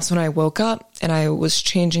 And that's when I woke up, and I was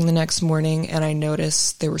changing the next morning, and I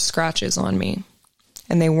noticed there were scratches on me.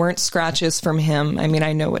 And they weren't scratches from him. I mean,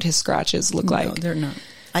 I know what his scratches look like. No, they're not.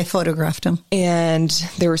 I photographed them. And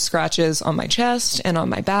there were scratches on my chest and on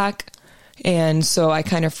my back. And so I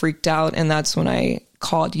kind of freaked out, and that's when I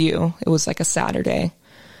called you. It was like a Saturday.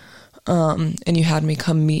 And you had me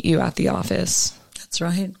come meet you at the office. That's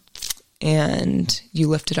right. And you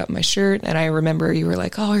lifted up my shirt, and I remember you were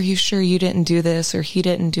like, oh, are you sure you didn't do this, or he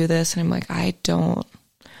didn't do this? And I'm like, I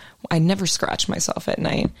never scratch myself at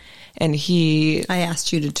night. And I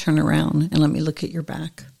asked you to turn around and let me look at your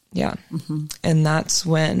back. Yeah. Mm-hmm. And that's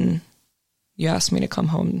when you asked me to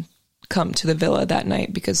come to the villa that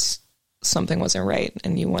night because something wasn't right,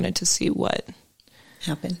 and you wanted to see what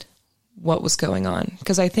happened, what was going on.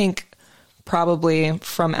 Because I think probably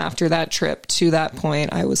from after that trip to that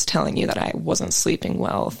point, I was telling you that I wasn't sleeping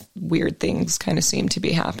well. Weird things kind of seemed to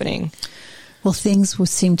be happening. Well, things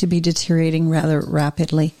seemed to be deteriorating rather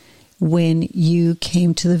rapidly. When you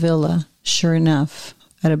came to the villa, sure enough,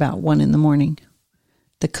 at about 1 a.m,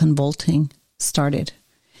 the convulsing started.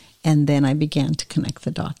 And then I began to connect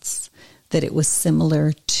the dots, that it was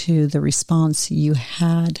similar to the response you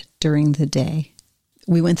had during the day.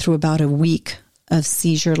 We went through about a week of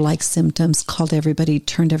seizure-like symptoms, called everybody,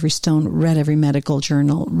 turned every stone, read every medical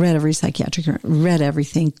journal, read every psychiatric journal, read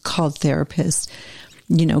everything, called therapists,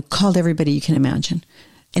 called everybody you can imagine.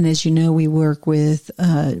 And as you know, we work with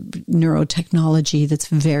neurotechnology that's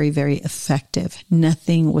very, very effective.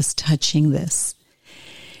 Nothing was touching this.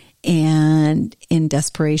 And in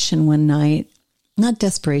desperation one night, not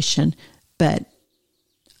desperation, but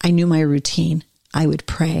I knew my routine. I would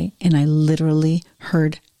pray, and I literally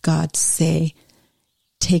heard God say,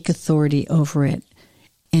 take authority over it.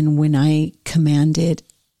 And when I commanded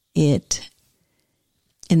it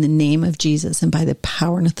in the name of Jesus and by the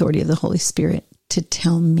power and authority of the Holy Spirit to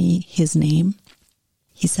tell me his name,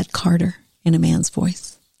 he said, Carter, in a man's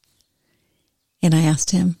voice. And I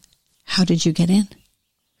asked him, how did you get in?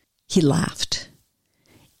 He laughed,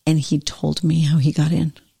 and he told me how he got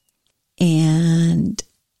in. And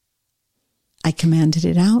I commanded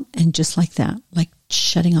it out, and just like that, like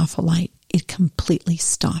shutting off a light, it completely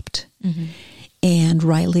stopped. Mm-hmm. And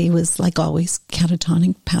Riley was, like always,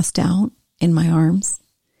 catatonic, passed out in my arms.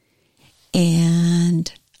 And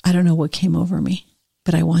I don't know what came over me.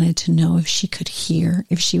 but I wanted to know if she could hear,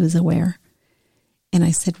 if she was aware. And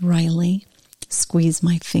I said, Riley, squeeze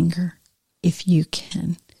my finger if you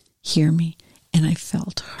can hear me. And I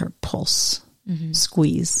felt her pulse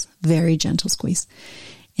squeeze, very gentle squeeze.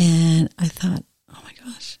 And I thought, oh my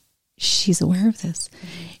gosh, she's aware of this.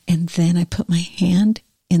 And then I put my hand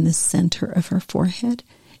in the center of her forehead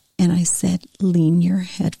and I said, lean your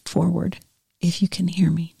head forward. If you can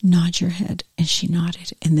hear me, nod your head. And she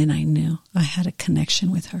nodded. And then I knew I had a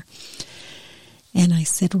connection with her. And I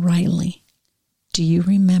said, Riley, do you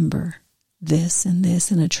remember this and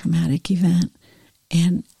this in a traumatic event?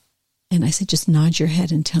 And I said, just nod your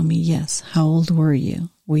head and tell me yes. How old were you?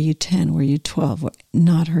 Were you 10? Were you 12?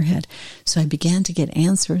 Nod her head. So I began to get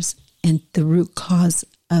answers, and the root cause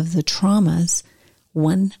of the traumas,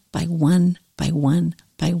 one by one by one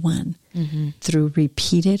by one, through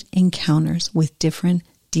repeated encounters with different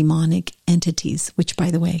demonic entities, which,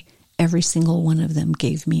 by the way, every single one of them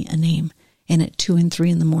gave me a name. And at 2 and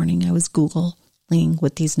 3 in the morning, I was Googling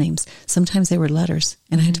with these names. Sometimes they were letters,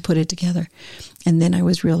 and I had to put it together. And then I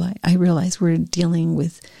realized we're dealing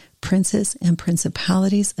with princes and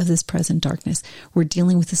principalities of this present darkness. We're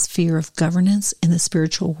dealing with the sphere of governance in the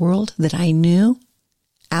spiritual world that I knew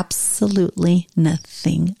absolutely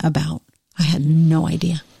nothing about. I had no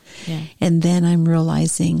idea. Yeah. And then I'm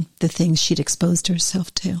realizing the things she'd exposed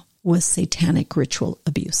herself to was satanic ritual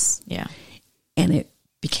abuse. Yeah. And it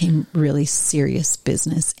became really serious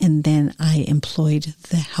business. And then I employed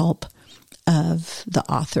the help of the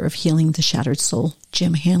author of Healing the Shattered Soul,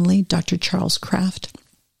 Jim Hanley, Dr. Charles Kraft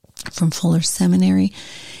from Fuller Seminary.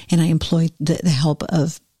 And I employed the help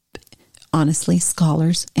of, honestly,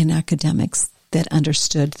 scholars and academics that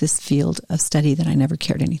understood this field of study that I never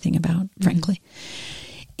cared anything about, frankly.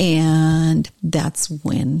 And that's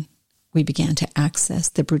when we began to access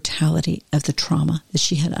the brutality of the trauma that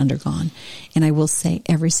she had undergone. And I will say,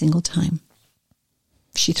 every single time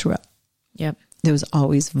she threw up. Yep. There was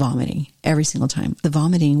always vomiting every single time. The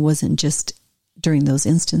vomiting wasn't just during those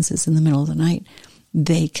instances in the middle of the night.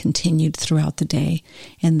 They continued throughout the day.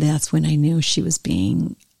 And that's when I knew she was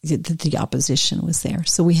the opposition was there.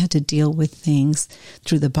 So we had to deal with things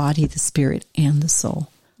through the body, the spirit, and the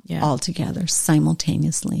soul all together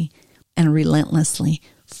simultaneously and relentlessly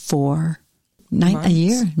for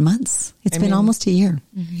months. It's been almost a year.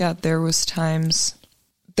 Yeah, there were times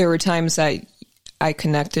that I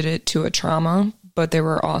connected it to a trauma, but there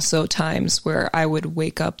were also times where I would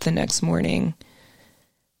wake up the next morning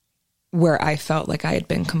where I felt like I had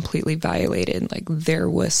been completely violated. Like there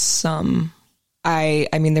was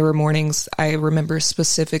there were mornings I remember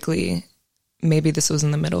specifically, maybe this was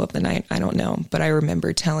in the middle of the night, I don't know, but I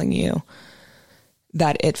remember telling you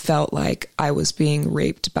that it felt like I was being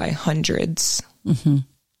raped by hundreds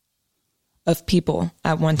of people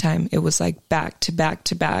at one time. It was like back to back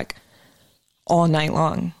to back all night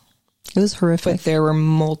long. It was horrific. But there were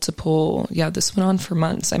multiple, this went on for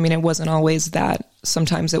months. I mean, it wasn't always that.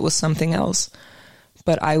 Sometimes it was something else.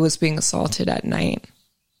 But I was being assaulted at night.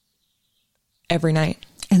 Every night.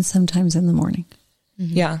 And sometimes in the morning.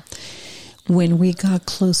 Yeah. When we got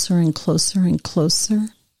closer and closer and closer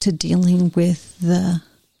to dealing with the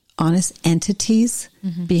honest entities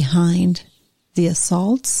behind the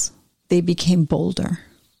assaults, they became bolder.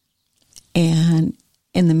 And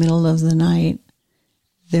in the middle of the night,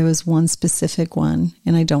 there was one specific one,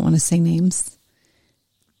 and I don't want to say names,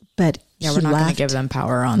 but we're not going to give them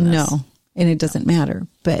power on this. No, and it doesn't matter.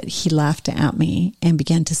 But he laughed at me and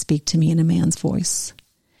began to speak to me in a man's voice.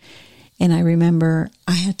 And I remember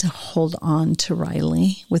I had to hold on to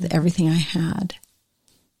Riley with everything I had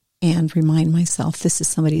and remind myself, this is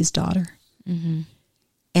somebody's daughter.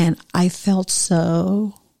 And I felt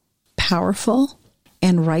so powerful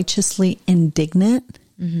and righteously indignant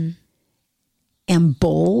and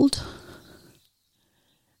bold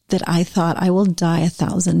that I thought, I will die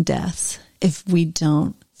 1,000 deaths if we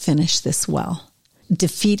don't finish this well.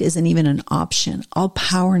 Defeat isn't even an option. All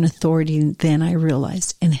power and authority, then I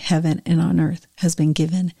realized, in heaven and on earth has been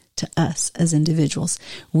given to us as individuals.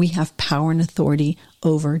 We have power and authority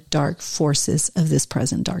over dark forces of this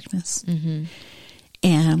present darkness.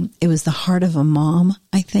 And it was the heart of a mom,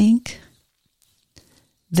 I think,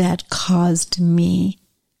 that caused me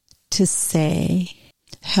to say,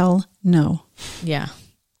 hell no. Yeah.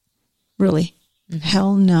 Really.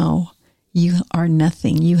 Hell no. You are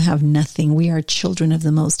nothing. You have nothing. We are children of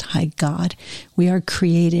the Most High God. We are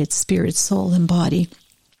created spirit, soul, and body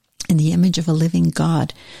in the image of a living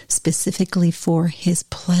God, specifically for his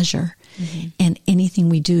pleasure. And anything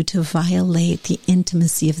we do to violate the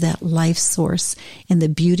intimacy of that life source and the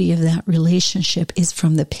beauty of that relationship is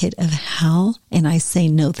from the pit of hell. And I say,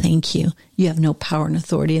 no, thank you. You have no power and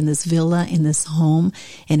authority in this villa, in this home,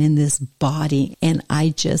 and in this body. And I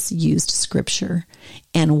just used scripture.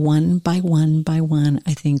 And one by one,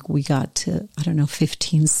 I think we got to,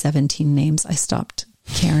 15, 17 names. I stopped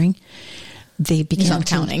caring. They began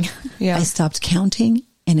counting. Yeah. I stopped counting,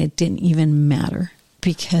 and it didn't even matter,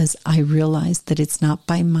 because I realized that it's not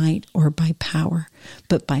by might or by power,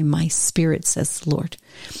 but by my spirit, says the Lord.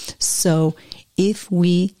 So if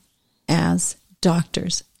we, as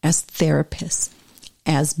doctors, as therapists,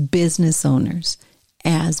 as business owners,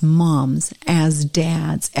 as moms, as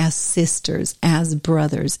dads, as sisters, as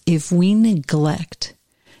brothers, if we neglect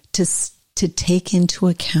to take into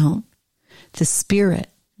account the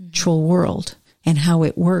spiritual world and how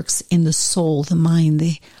it works in the soul, the mind,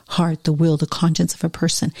 the heart, the will, the conscience of a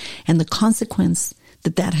person, and the consequence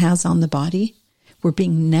that has on the body, we're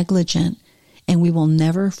being negligent, and we will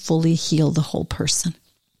never fully heal the whole person.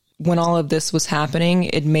 When all of this was happening,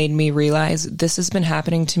 it made me realize this has been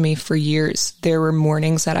happening to me for years. There were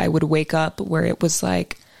mornings that I would wake up where it was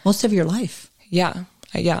like... most of your life. Yeah.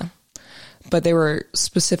 But there were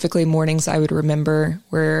specifically mornings I would remember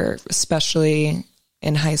where, especially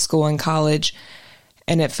in high school and college,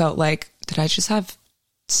 and it felt like, did I just have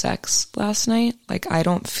sex last night? Like,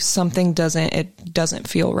 it doesn't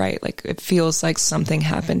feel right. Like, it feels like something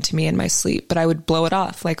happened to me in my sleep, but I would blow it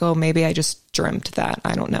off. Like, oh, maybe I just dreamt that.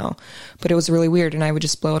 I don't know. But it was really weird, and I would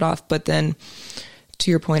just blow it off. But then, to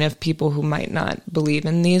your point of people who might not believe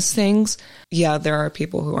in these things, yeah, there are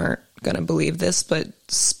people who aren't going to believe this, but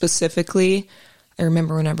specifically, I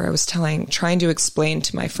remember whenever I was trying to explain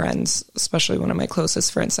to my friends, especially one of my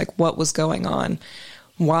closest friends, like what was going on.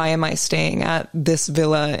 Why am I staying at this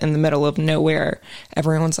villa in the middle of nowhere?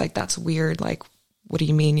 Everyone's like, that's weird. Like, what do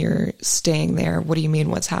you mean you're staying there? What do you mean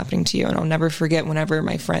what's happening to you? And I'll never forget whenever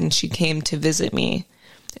my friend, she came to visit me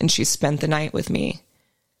and she spent the night with me.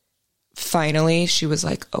 Finally, she was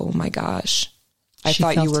like, oh my gosh, I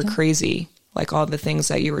thought you were crazy. Like all the things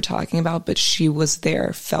that you were talking about, but she was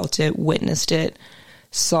there, felt it, witnessed it,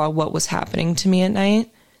 saw what was happening to me at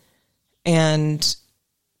night. And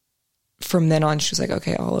from then on, she was like,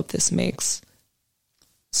 okay, all of this makes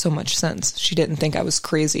so much sense. She didn't think I was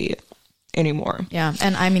crazy anymore. Yeah.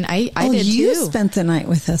 And I mean, I did too. You spent the night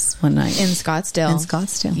with us one night. In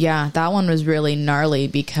Scottsdale. Yeah. That one was really gnarly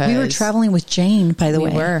because we were traveling with Jane, by the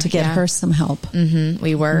way, to get her some help. Mm-hmm.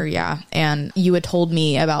 We were. Yeah. And you had told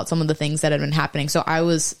me about some of the things that had been happening. So I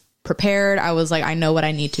was prepared. I was like, I know what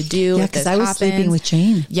I need to do. Yeah. Cause I was sleeping with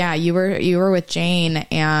Jane. Yeah. You were with Jane.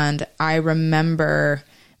 And I remember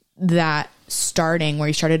that starting where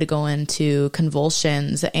you started to go into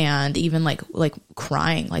convulsions and even like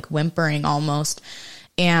crying, like whimpering almost.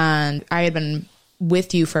 And I had been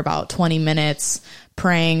with you for about 20 minutes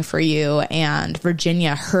praying for you, and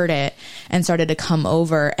Virginia heard it and started to come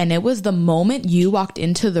over. And it was the moment you walked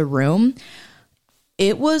into the room,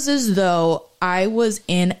 it was as though I was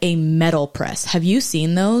in a metal press. Have you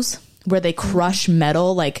seen those where they crush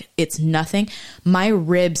metal like it's nothing? My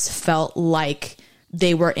ribs felt like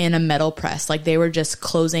they were in a metal press, like they were just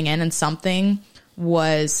closing in, and something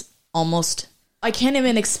was almost, I can't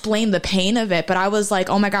even explain the pain of it, but I was like,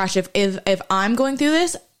 oh my gosh, if I'm going through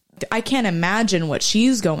this, I can't imagine what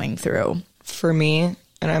she's going through. For me,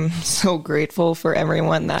 and I'm so grateful for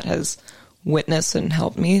everyone that has witnessed and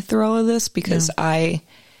helped me through all of this, because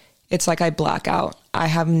it's like I black out. I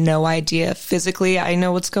have no idea. Physically, I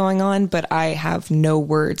know what's going on, but I have no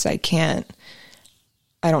words.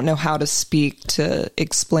 I don't know how to speak to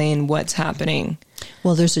explain what's happening.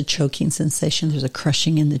 Well, there's a choking sensation. There's a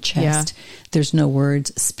crushing in the chest. Yeah. There's no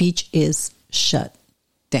words. Speech is shut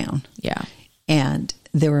down. Yeah. And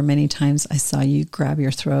there were many times I saw you grab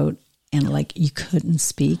your throat and like you couldn't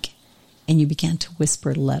speak, and you began to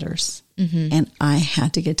whisper letters. Mm-hmm. And I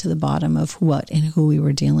had to get to the bottom of what and who we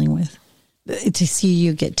were dealing with. To see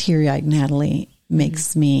you get teary-eyed, Natalie,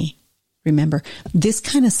 makes me remember this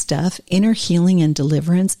kind of stuff, inner healing and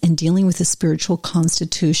deliverance, and dealing with the spiritual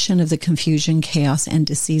constitution of the confusion, chaos, and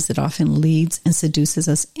disease that often leads and seduces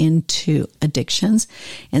us into addictions.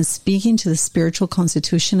 And speaking to the spiritual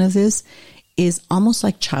constitution of this is almost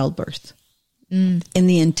like childbirth. In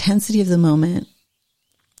the intensity of the moment,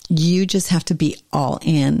 you just have to be all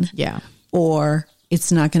in. Yeah. Or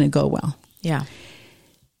it's not going to go well. Yeah.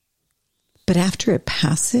 But after it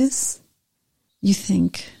passes, you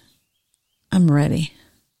think, I'm ready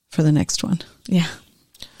for the next one. Yeah.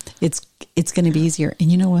 It's going to be easier. And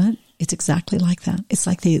you know what? It's exactly like that. It's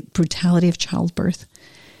like the brutality of childbirth.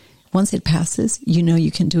 Once it passes, you know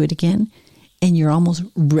you can do it again. and you're almost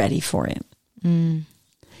ready for it.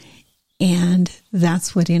 And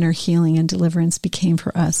that's what inner healing and deliverance became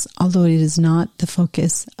for us. Although it is not the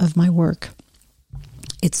focus of my work,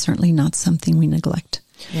 it's certainly not something we neglect.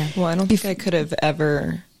 Yeah. Well, I don't think I could have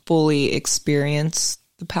ever fully experienced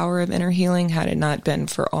the power of inner healing had it not been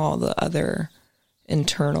for all the other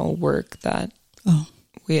internal work that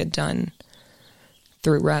we had done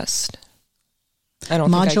through rest. I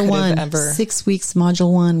don't think I could have ever. 6 weeks,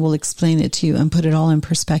 module 1 will explain it to you and put it all in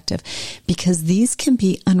perspective, because these can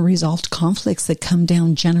be unresolved conflicts that come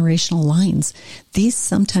down generational lines. These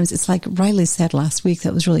sometimes, it's like Riley said last week,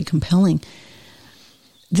 that was really compelling.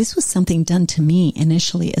 This was something done to me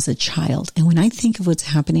initially as a child. And when I think of what's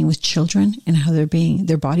happening with children and how their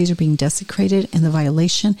bodies are being desecrated and the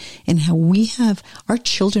violation, and how our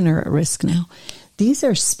children are at risk now. These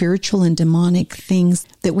are spiritual and demonic things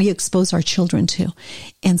that we expose our children to.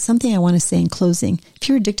 And something I want to say in closing, if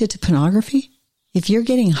you're addicted to pornography, if you're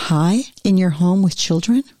getting high in your home with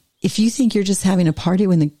children, if you think you're just having a party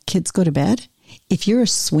when the kids go to bed, if you're a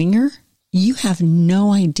swinger, you have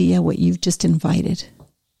no idea what you've just invited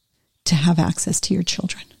to have access to your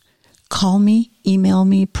children. Call me, email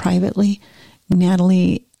me privately.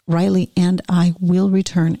 Natalie, Riley, and I will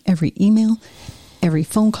return every email, every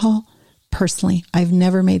phone call. Personally, I've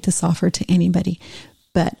never made this offer to anybody,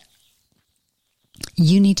 but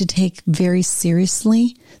you need to take very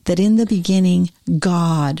seriously that in the beginning,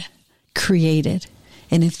 God created.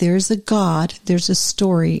 And if there's a God, there's a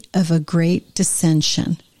story of a great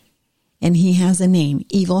dissension. And he has a name.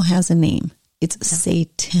 Evil has a name. It's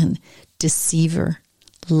Satan, deceiver,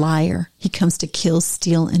 liar. He comes to kill,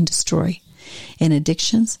 steal, and destroy. And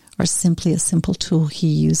addictions are simply a simple tool he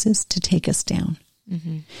uses to take us down.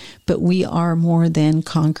 But we are more than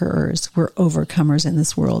conquerors. We're overcomers in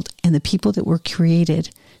this world. And the people that were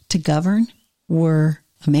created to govern were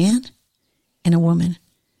a man and a woman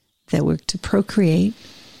that were to procreate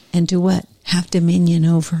and do what? Have dominion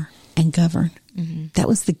over and govern. That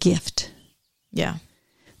was the gift. Yeah.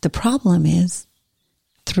 The problem is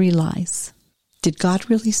 3 lies. Did God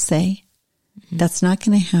really say that's not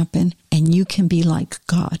going to happen and you can be like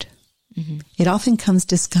God? It often comes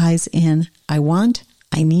disguised in, I want,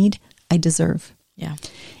 I need, I deserve. Yeah.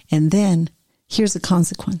 And then here's the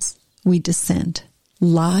consequence. We descend.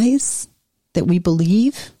 Lies that we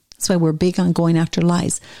believe, that's why we're big on going after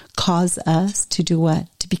lies, cause us to do what?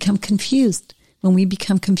 To become confused. When we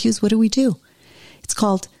become confused, what do? It's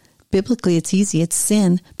called, biblically, it's easy, it's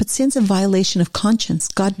sin, but sin's a violation of conscience.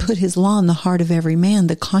 God put his law in the heart of every man.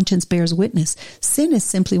 The conscience bears witness. Sin is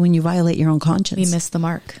simply when you violate your own conscience. We miss the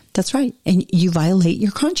mark. That's right. And you violate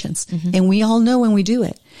your conscience. And we all know when we do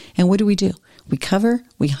it. And what do? We cover,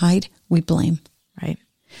 we hide, we blame. Right.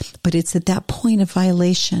 But it's at that point of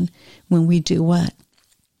violation when we do what?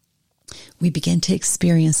 We begin to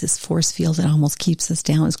experience this force field that almost keeps us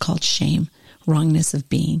down. It's called shame. Wrongness of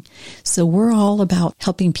being. So we're all about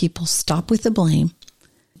helping people stop with the blame,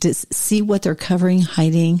 to see what they're covering,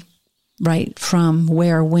 hiding, right? From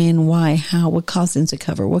where, when, why, how, what caused them to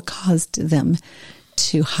cover, what caused them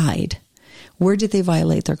to hide. Where did they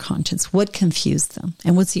violate their conscience? What confused them?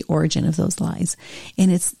 And what's the origin of those lies?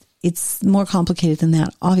 And it's more complicated than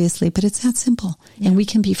that, obviously, but it's that simple. And we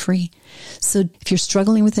can be free. So if you're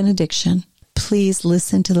struggling with an addiction, please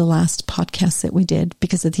listen to the last podcast that we did,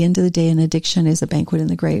 because at the end of the day, an addiction is a banquet in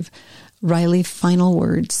the grave. Riley, final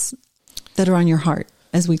words that are on your heart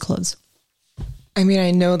as we close. I mean,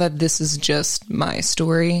 I know that this is just my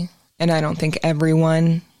story, and I don't think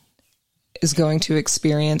everyone is going to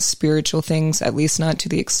experience spiritual things, at least not to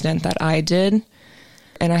the extent that I did.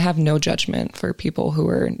 And I have no judgment for people who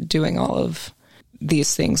are doing all of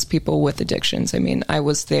these things, people with addictions. I mean, I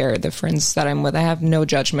was there, the friends that I'm with, I have no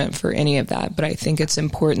judgment for any of that, but I think it's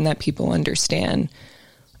important that people understand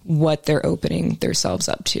what they're opening themselves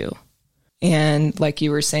up to. And like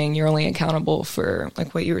you were saying, you're only accountable for,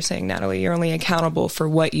 like what you were saying, Natalie, you're only accountable for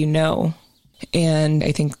what you know. And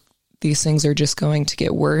I think these things are just going to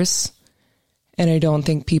get worse. And I don't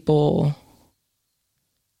think people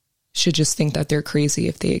should just think that they're crazy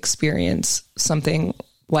if they experience something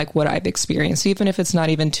like what I've experienced, even if it's not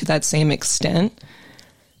even to that same extent.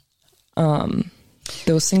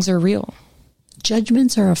 Those things are real.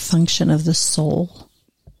 Judgments are a function of the soul.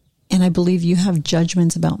 And I believe you have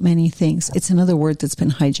judgments about many things. It's another word that's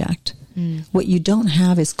been hijacked. What you don't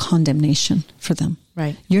have is condemnation for them.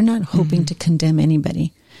 Right. You're not hoping to condemn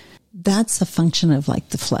anybody. That's a function of like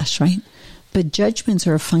the flesh, right? But judgments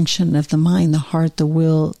are a function of the mind, the heart, the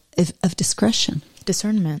will, of discretion.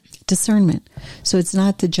 Discernment. So it's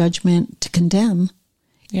not the judgment to condemn.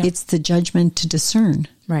 Yeah. It's the judgment to discern.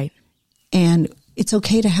 Right. And It's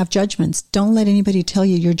okay to have judgments. Don't let anybody tell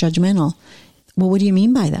you you're judgmental. Well, what do you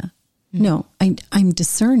mean by that? No, I'm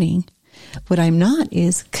discerning. What I'm not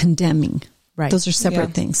is condemning. Right. Those are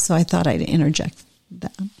separate things. So I thought I'd interject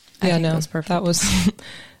that. Yeah, no,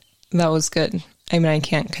 that was good. I mean, I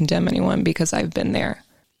can't condemn anyone because I've been there.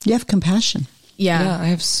 You have compassion. Yeah, I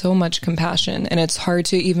have so much compassion, and it's hard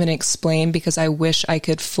to even explain because I wish I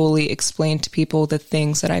could fully explain to people the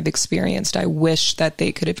things that I've experienced. I wish that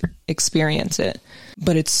they could experience it,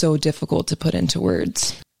 but it's so difficult to put into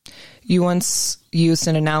words. You once used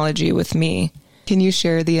an analogy with me. Can you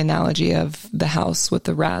share the analogy of the house with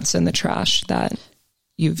the rats and the trash that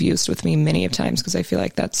you've used with me many of times? Because I feel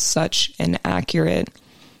like that's such an accurate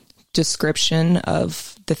description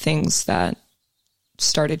of the things that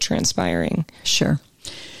started transpiring. Sure.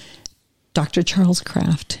 Dr. Charles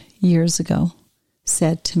Kraft years ago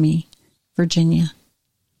said to me, Virginia,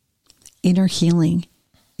 inner healing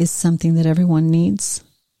is something that everyone needs,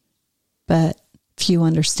 but few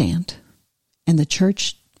understand. And the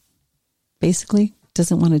church basically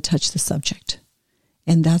doesn't want to touch the subject.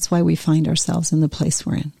 And that's why we find ourselves in the place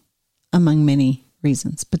we're in, among many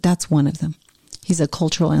reasons. But that's one of them. He's a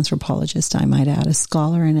cultural anthropologist, I might add, a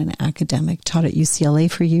scholar and an academic, taught at UCLA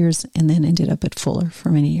for years, and then ended up at Fuller for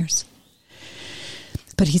many years.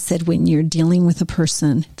 But he said, when you're dealing with a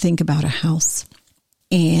person, think about a house.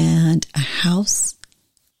 And a house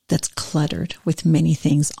that's cluttered with many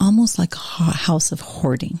things, almost like a house of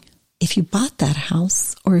hoarding. If you bought that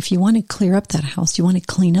house, or if you want to clear up that house, you want to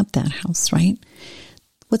clean up that house, right?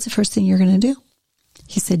 What's the first thing you're going to do?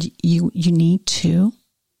 He said, you need to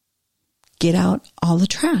get out all the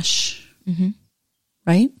trash,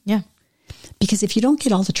 right? Yeah. Because if you don't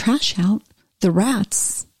get all the trash out, the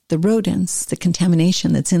rats, the rodents, the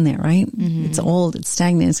contamination that's in there, right? It's old, it's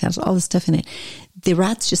stagnant, it's got all this stuff in it. The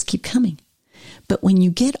rats just keep coming. But when you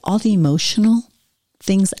get all the emotional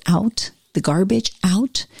things out, the garbage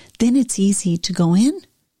out, then it's easy to go in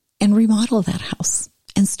and remodel that house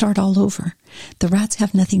and start all over. The rats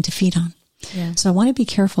have nothing to feed on. Yeah. So I want to be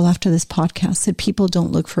careful after this podcast that people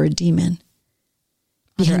don't look for a demon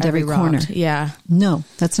behind every corner. Yeah. No,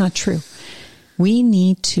 that's not true. We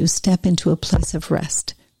need to step into a place of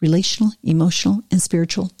rest, relational, emotional, and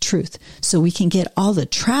spiritual truth, so we can get all the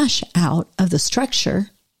trash out of the structure,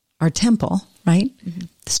 our temple, right?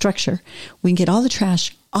 The structure. We can get all the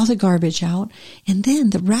trash, all the garbage out, and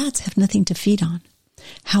then the rats have nothing to feed on.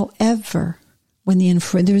 However, when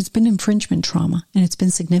there's been infringement trauma and it's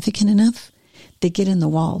been significant enough, they get in the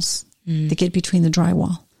walls. They get between the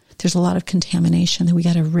drywall. There's a lot of contamination that we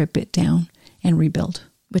got to rip it down and rebuild.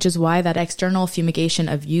 Which is why that external fumigation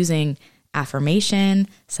of using affirmation,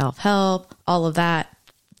 self-help, all of that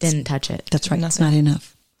didn't touch it. That's right. It's not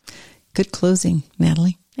enough. Good closing,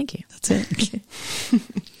 Natalie. Thank you. That's it.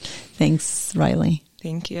 Thanks, Riley.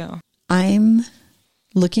 Thank you. I'm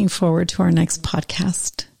looking forward to our next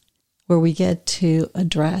podcast where we get to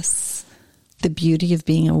address the beauty of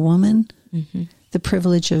being a woman, the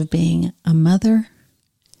privilege of being a mother,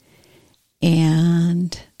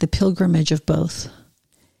 and the pilgrimage of both.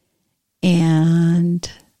 And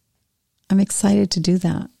I'm excited to do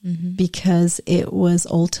that because it was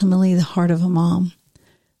ultimately the heart of a mom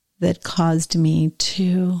that caused me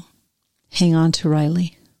to hang on to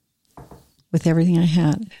Riley with everything I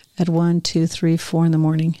had at 1, 2, 3, 4 in the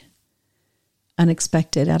morning,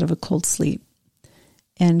 unexpected, out of a cold sleep,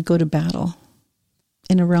 and go to battle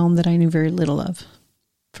in a realm that I knew very little of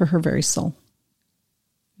for her very soul.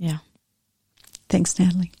 Yeah. Thanks,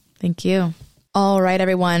 Natalie. Thank you. All right,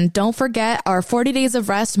 everyone. Don't forget our 40 Days of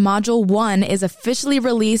Rest Module 1 is officially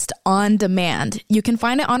released on demand. You can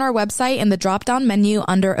find it on our website in the drop-down menu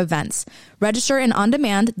under Events. Register in On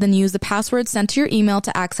Demand, then use the password sent to your email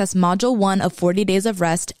to access Module 1 of 40 Days of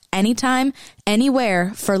Rest anytime,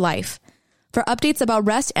 anywhere for life. For updates about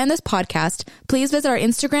rest and this podcast, please visit our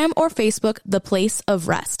Instagram or Facebook, The Place of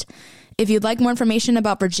Rest. If you'd like more information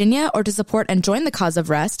about Virginia or to support and join the cause of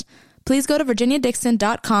rest, please go to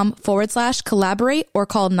virginiadixon.com/collaborate or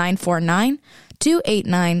call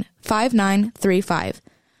 949-289-5935.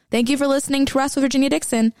 Thank you for listening to Rest with Virginia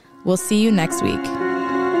Dixon. We'll see you next week.